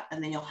chat,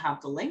 and then you'll have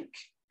the link.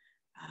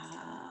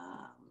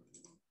 I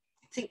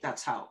think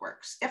that's how it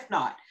works. If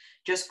not,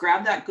 just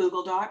grab that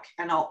Google Doc,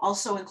 and I'll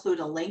also include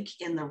a link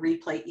in the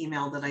replay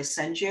email that I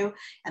send you,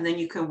 and then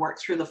you can work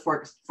through the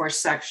fourth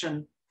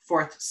section.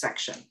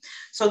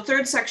 So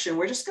 3rd section,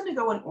 we're just going to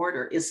go in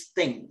order, is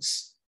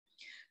things.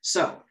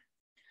 So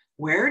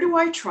where do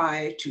I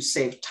try to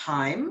save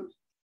time,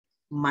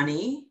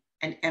 money,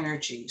 and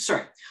energy?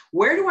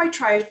 Where do I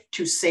try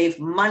to save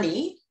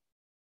money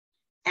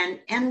and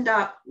end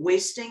up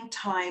wasting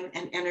time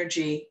and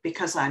energy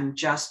because I'm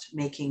just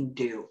making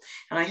do?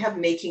 And I have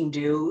making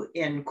do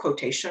in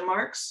quotation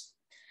marks.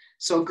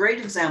 So a great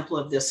example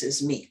of this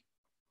is me.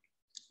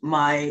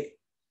 My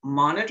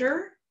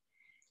monitor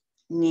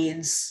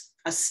needs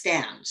a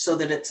stand so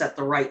that it's at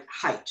the right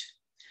height.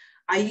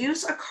 I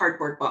use a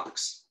cardboard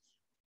box.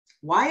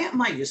 Why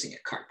am I using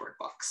a cardboard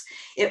box?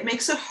 It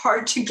makes it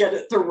hard to get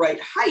it the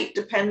right height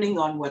depending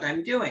on what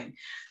I'm doing.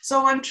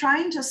 So I'm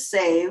trying to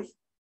save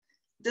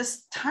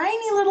this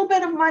tiny little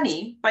bit of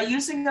money by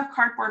using a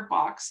cardboard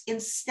box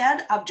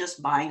instead of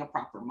just buying a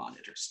proper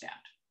monitor stand.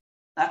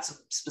 That's a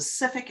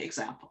specific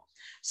example.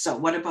 So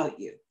what about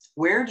you?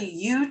 Where do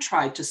you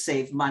try to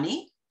save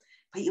money,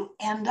 but you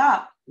end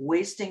up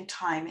wasting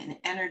time and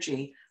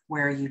energy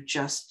where you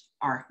just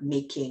are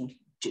making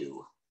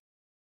do?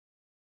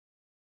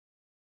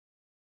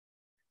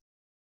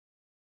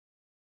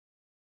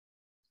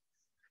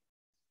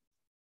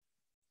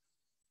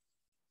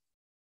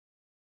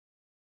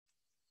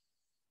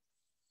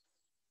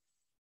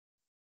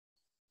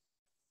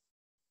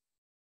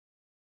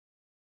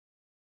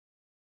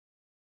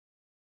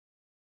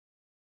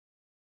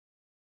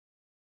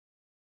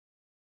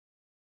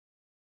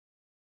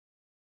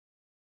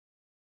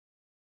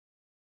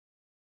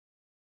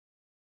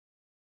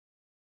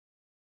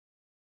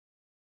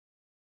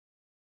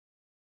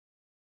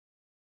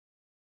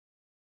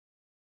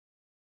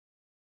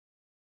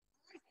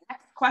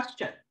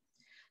 question.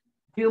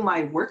 Do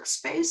my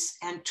workspace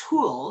and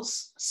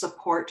tools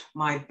support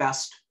my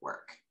best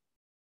work?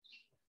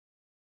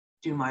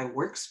 Do my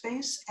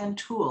workspace and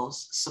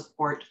tools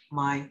support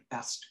my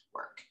best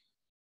work?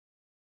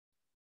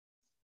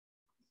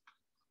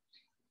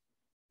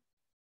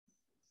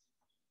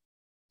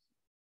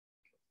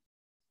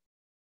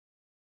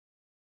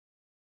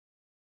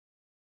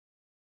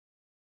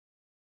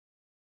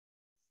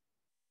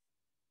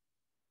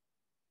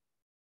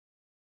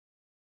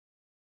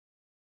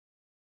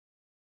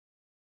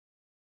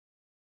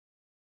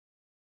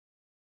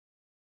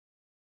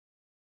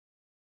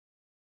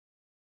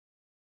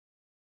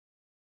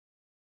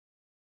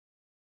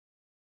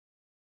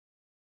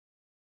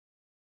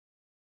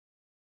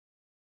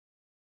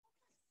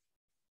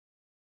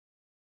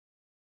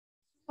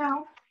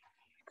 Now,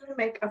 I'm going to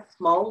make a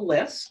small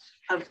list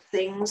of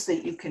things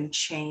that you can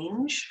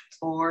change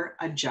or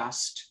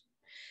adjust.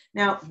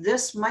 Now,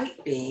 this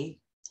might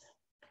be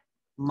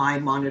my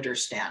monitor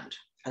stand,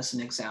 as an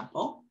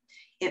example.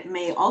 It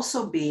may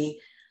also be,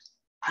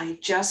 I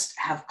just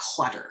have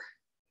clutter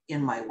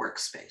in my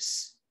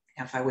workspace.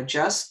 If I would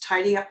just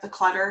tidy up the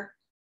clutter,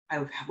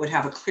 I would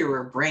have a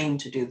clearer brain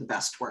to do the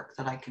best work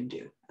that I can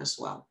do as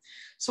well.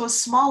 So a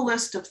small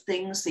list of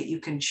things that you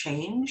can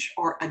change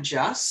or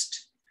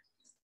adjust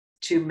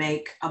to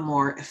make a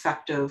more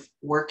effective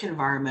work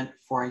environment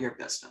for your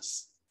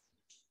business.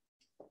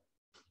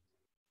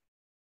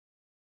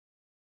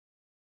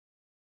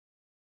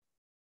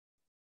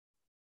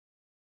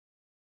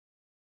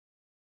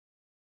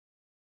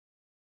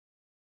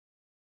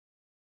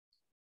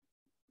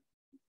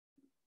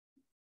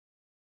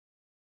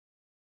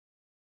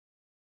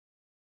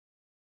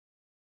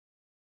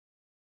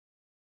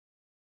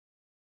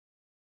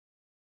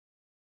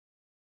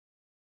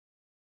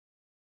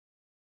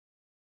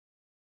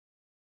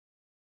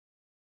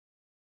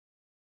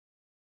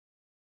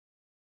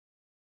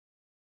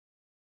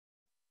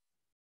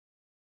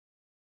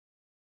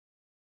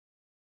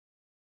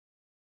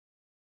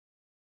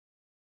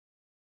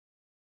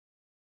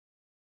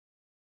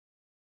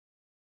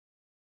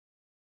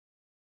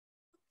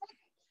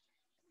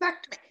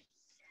 Back to me.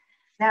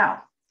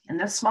 Now, in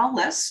this small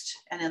list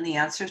and in the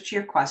answers to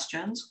your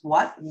questions,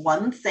 what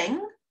one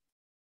thing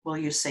will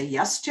you say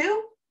yes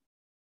to?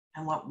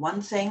 And what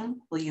one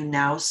thing will you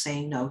now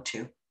say no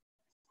to?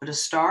 Put a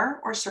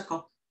star or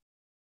circle.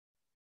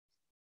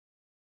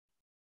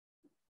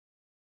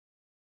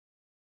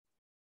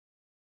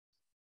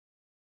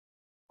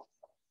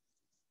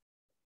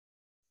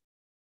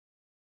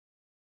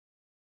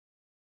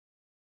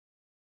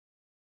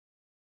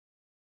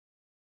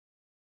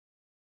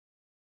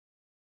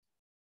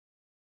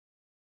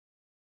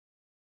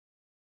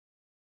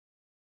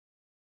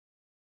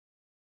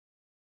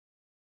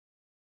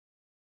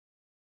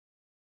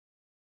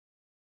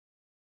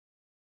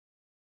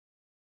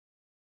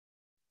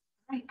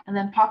 Right. And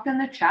then pop in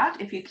the chat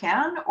if you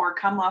can, or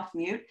come off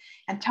mute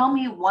and tell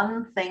me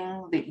one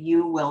thing that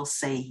you will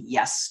say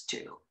yes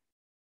to.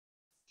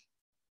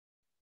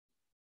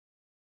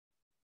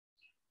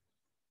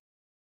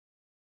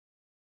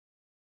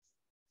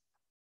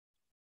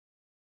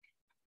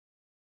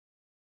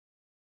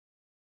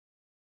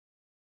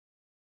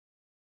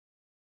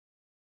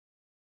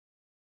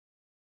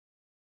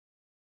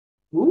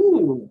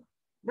 Ooh,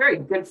 very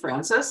good,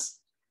 Francis.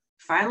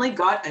 Finally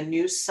got a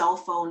new cell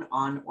phone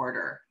on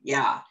order.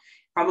 Yeah,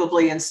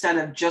 probably instead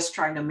of just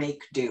trying to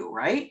make do,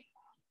 right?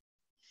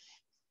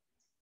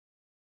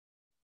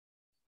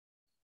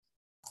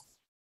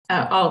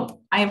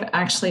 I've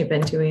actually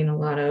been doing a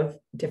lot of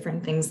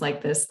different things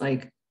like this.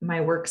 Like my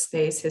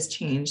workspace has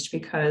changed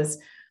because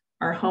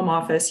our home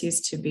office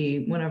used to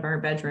be one of our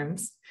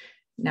bedrooms.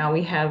 Now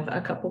we have a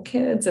couple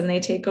kids and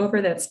they take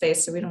over that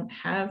space. So we don't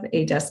have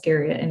a desk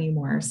area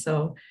anymore.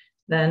 So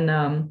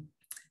then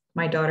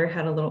my daughter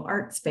had a little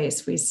art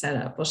space we set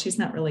up. Well, she's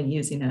not really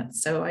using it.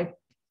 So I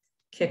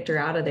kicked her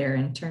out of there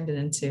and turned it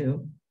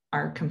into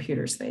our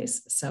computer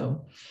space.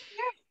 So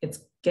it's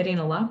getting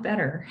a lot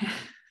better.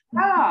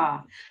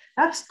 Yeah,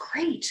 that's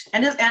great.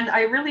 And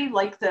I really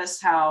like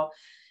this, how,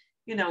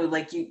 you know,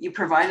 like you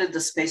provided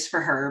the space for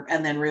her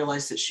and then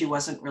realized that she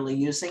wasn't really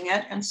using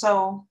it. And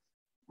so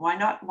why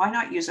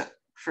not use it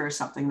for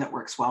something that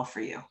works well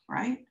for you,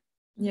 right?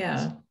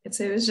 Yeah,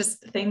 it was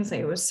just things that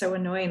it was so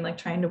annoying, like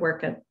trying to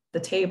work at the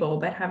table,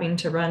 but having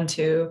to run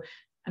to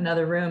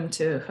another room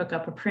to hook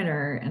up a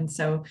printer. And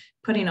so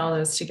putting all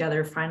those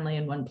together finally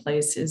in one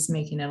place is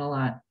making it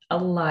a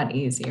lot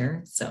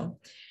easier. So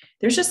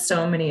there's just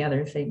so many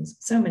other things,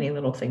 so many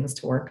little things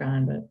to work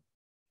on, but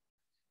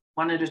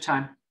one at a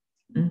time.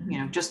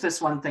 You know, just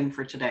this one thing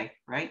for today,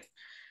 right?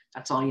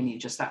 That's all you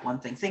need, just that one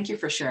thing. Thank you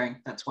for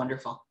sharing. That's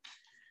wonderful.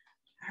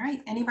 All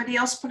right, anybody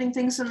else putting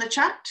things in the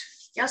chat?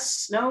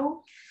 Yes,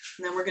 no?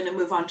 And then we're going to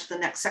move on to the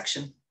next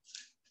section.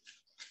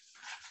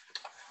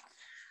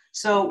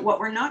 So what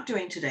we're not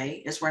doing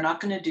today is we're not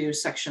going to do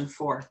section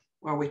 4,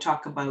 where we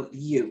talk about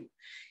you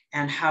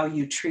and how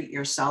you treat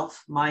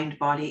yourself, mind,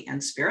 body,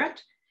 and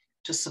spirit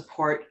to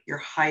support your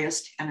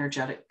highest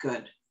energetic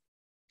good.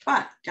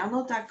 but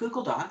download that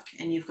Google Doc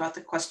and you've got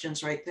the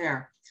questions right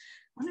there.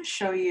 I want to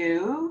show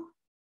you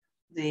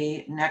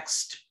the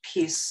next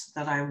piece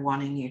that I'm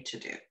wanting you to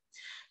do.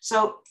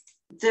 So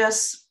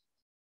this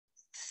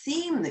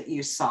theme that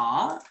you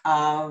saw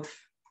of,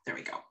 there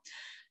we go.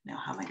 Now,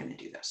 how am I going to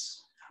do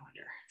this? I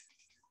wonder.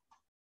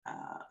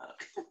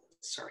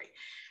 Sorry,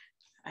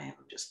 I am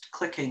just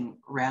clicking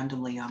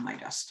randomly on my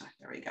desktop.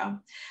 There we go.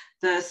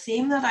 The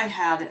theme that I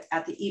had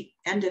at the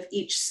end of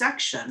each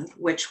section,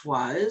 which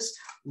was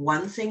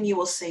one thing you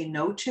will say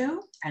no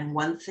to and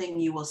one thing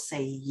you will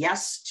say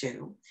yes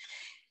to.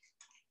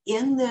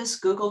 In this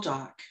Google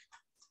Doc,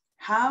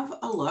 have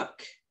a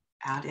look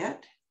at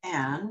it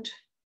and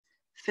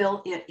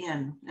fill it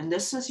in. And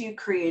this is you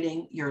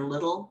creating your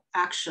little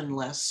action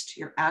list,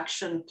 your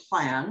action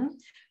plan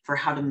for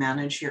how to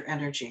manage your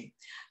energy.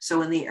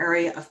 So in the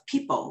area of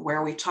people,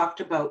 where we talked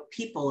about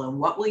people and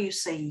what will you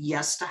say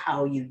yes to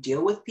how you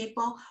deal with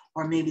people,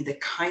 or maybe the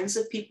kinds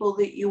of people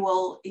that you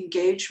will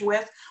engage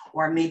with,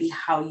 or maybe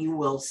how you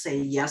will say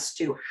yes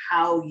to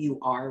how you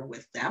are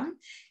with them,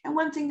 and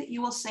one thing that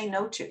you will say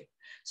no to.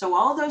 So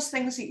all those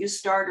things that you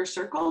starred or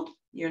circled,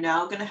 you're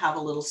now going to have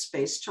a little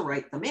space to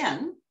write them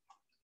in.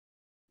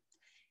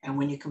 And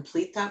when you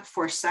complete that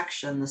fourth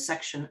section, the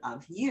section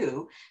of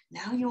you,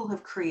 now you will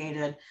have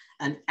created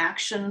an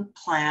action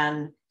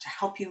plan to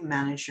help you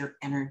manage your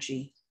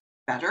energy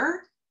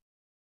better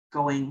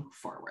going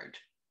forward.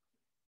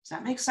 Does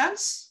that make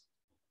sense?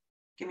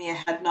 Give me a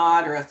head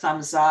nod or a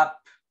thumbs up.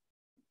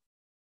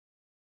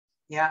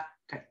 Yeah,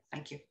 good,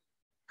 thank you,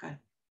 good.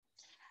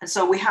 And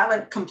so we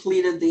haven't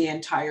completed the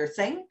entire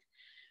thing,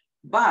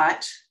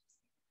 but,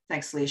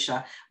 thanks,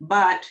 Leisha,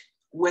 but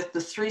with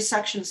the 3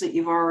 sections that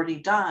you've already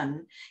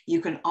done, you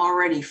can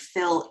already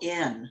fill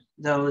in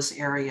those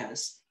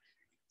areas.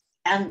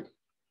 And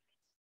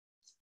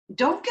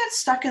don't get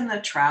stuck in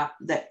the trap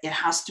that it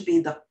has to be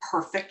the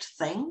perfect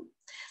thing.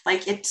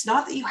 Like, it's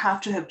not that you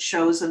have to have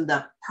chosen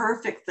the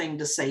perfect thing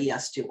to say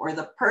yes to or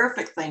the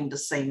perfect thing to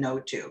say no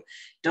to.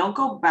 Don't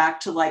go back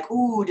to like,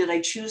 ooh, did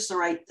I choose the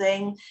right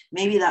thing?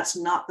 Maybe that's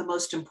not the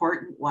most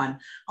important one.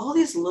 All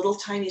these little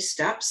tiny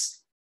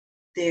steps,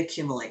 they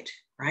accumulate,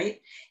 right?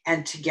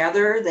 And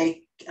together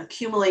they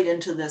accumulate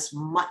into this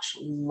much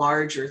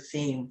larger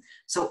theme.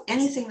 So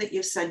anything that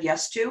you've said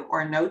yes to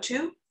or no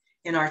to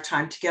in our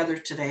time together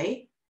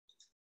today,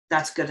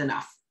 that's good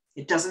enough.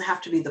 It doesn't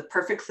have to be the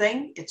perfect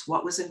thing. It's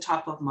what was in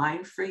top of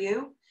mind for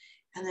you.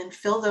 And then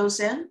fill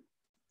those in,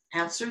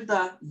 answer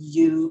the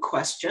you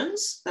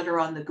questions that are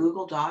on the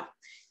Google Doc.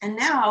 And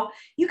now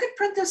you could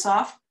print this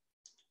off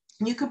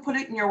and you could put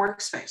it in your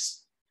workspace.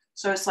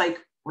 So it's like,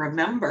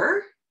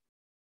 remember,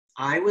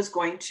 I was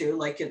going to,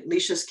 like in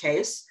Leisha's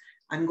case,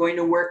 I'm going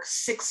to work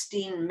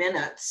 16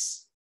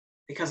 minutes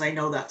because I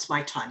know that's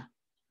my time.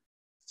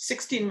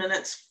 16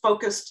 minutes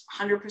focused,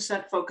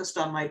 100% focused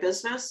on my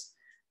business,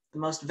 the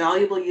most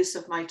valuable use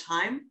of my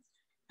time.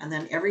 And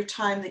then every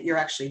time that you're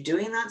actually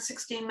doing that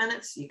 16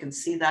 minutes, you can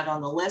see that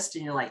on the list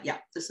and you're like, yeah,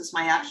 this is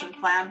my action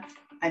plan.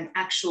 I'm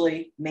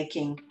actually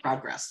making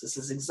progress. This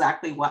is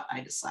exactly what I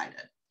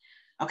decided.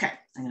 Okay,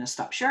 I'm going to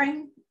stop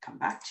sharing, come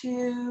back to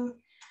you.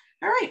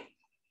 All right.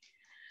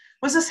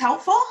 Was this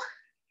helpful?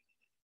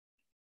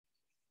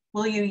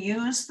 Will you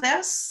use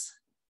this?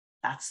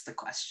 That's the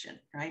question,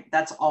 right?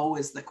 That's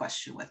always the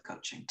question with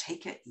coaching.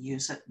 Take it,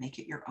 use it, make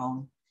it your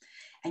own.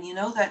 And you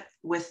know that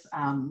with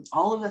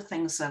all of the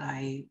things that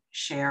I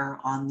share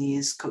on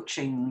these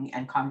coaching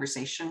and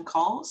conversation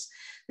calls,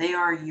 they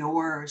are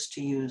yours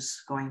to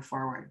use going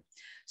forward.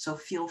 So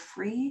feel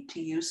free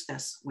to use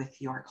this with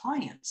your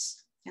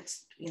clients.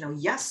 It's, you know,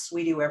 yes,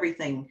 we do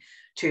everything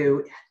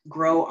to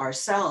grow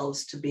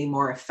ourselves to be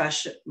more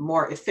efficient,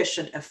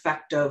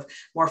 effective,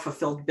 more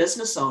fulfilled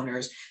business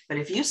owners. But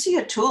if you see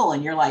a tool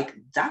and you're like,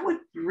 that would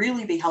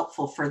really be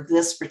helpful for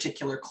this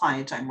particular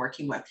client I'm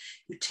working with,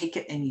 you take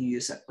it and you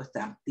use it with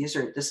them.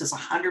 This is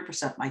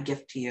 100% my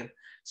gift to you.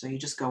 So you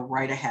just go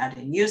right ahead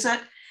and use it.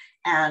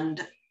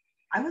 And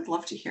I would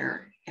love to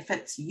hear if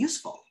it's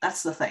useful.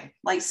 That's the thing.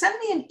 Like, send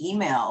me an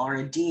email or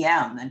a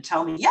DM and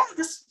tell me, yeah,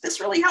 this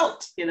really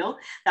helped. You know,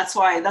 that's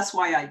why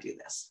I do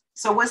this.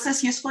 So was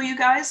this useful, you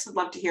guys? I'd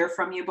love to hear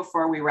from you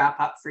before we wrap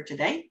up for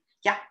today.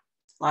 Yeah,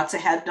 lots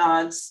of head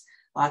nods,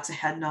 lots of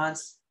head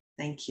nods.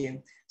 Thank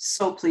you.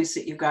 So pleased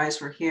that you guys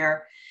were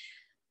here.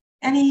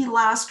 Any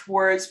last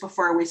words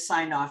before we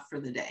sign off for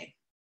the day?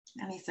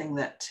 Anything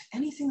that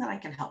I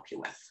can help you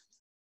with?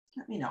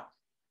 Let me know.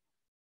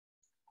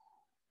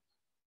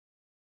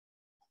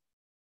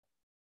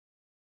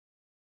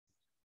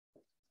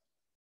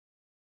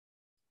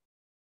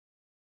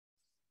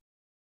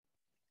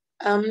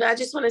 I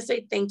just want to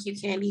say thank you,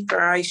 Candy,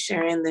 for always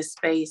sharing this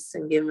space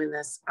and giving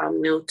us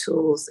new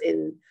tools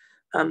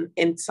and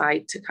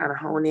insight to kind of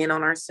hone in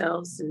on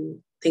ourselves and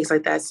things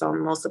like that. So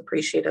I'm most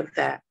appreciative of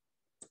that.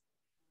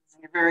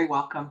 You're very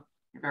welcome.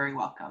 You're very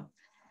welcome.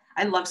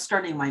 I love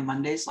starting my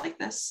Mondays like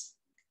this.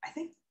 I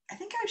think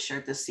I've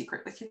shared this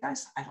secret with you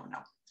guys. I don't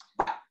know.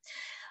 But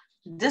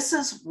this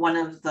is one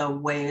of the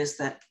ways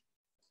that,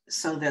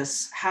 so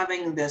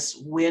having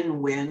this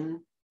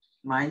win-win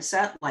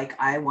mindset, like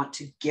I want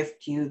to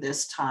gift you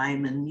this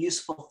time and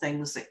useful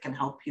things that can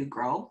help you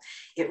grow,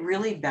 it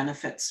really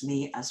benefits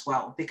me as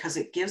well, because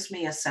it gives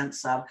me a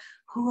sense of,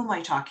 who am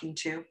I talking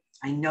to?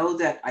 I know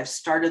that I've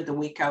started the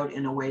week out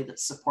in a way that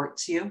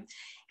supports you.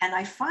 And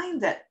I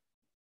find that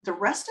the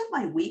rest of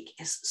my week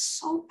is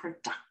so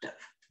productive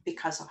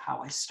because of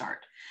how I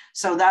start.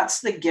 So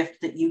that's the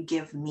gift that you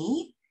give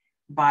me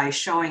by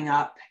showing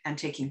up and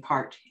taking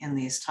part in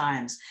these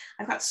times.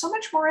 I've got so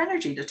much more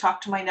energy to talk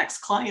to my next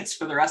clients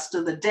for the rest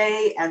of the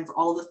day and for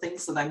all the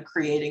things that I'm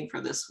creating for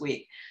this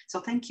week.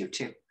 So thank you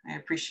too. I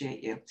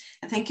appreciate you.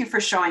 And thank you for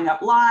showing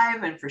up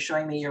live and for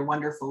showing me your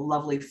wonderful,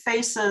 lovely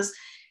faces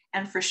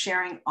and for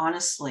sharing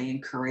honestly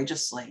and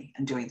courageously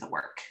and doing the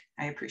work.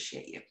 I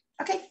appreciate you.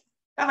 Okay,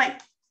 bye-bye.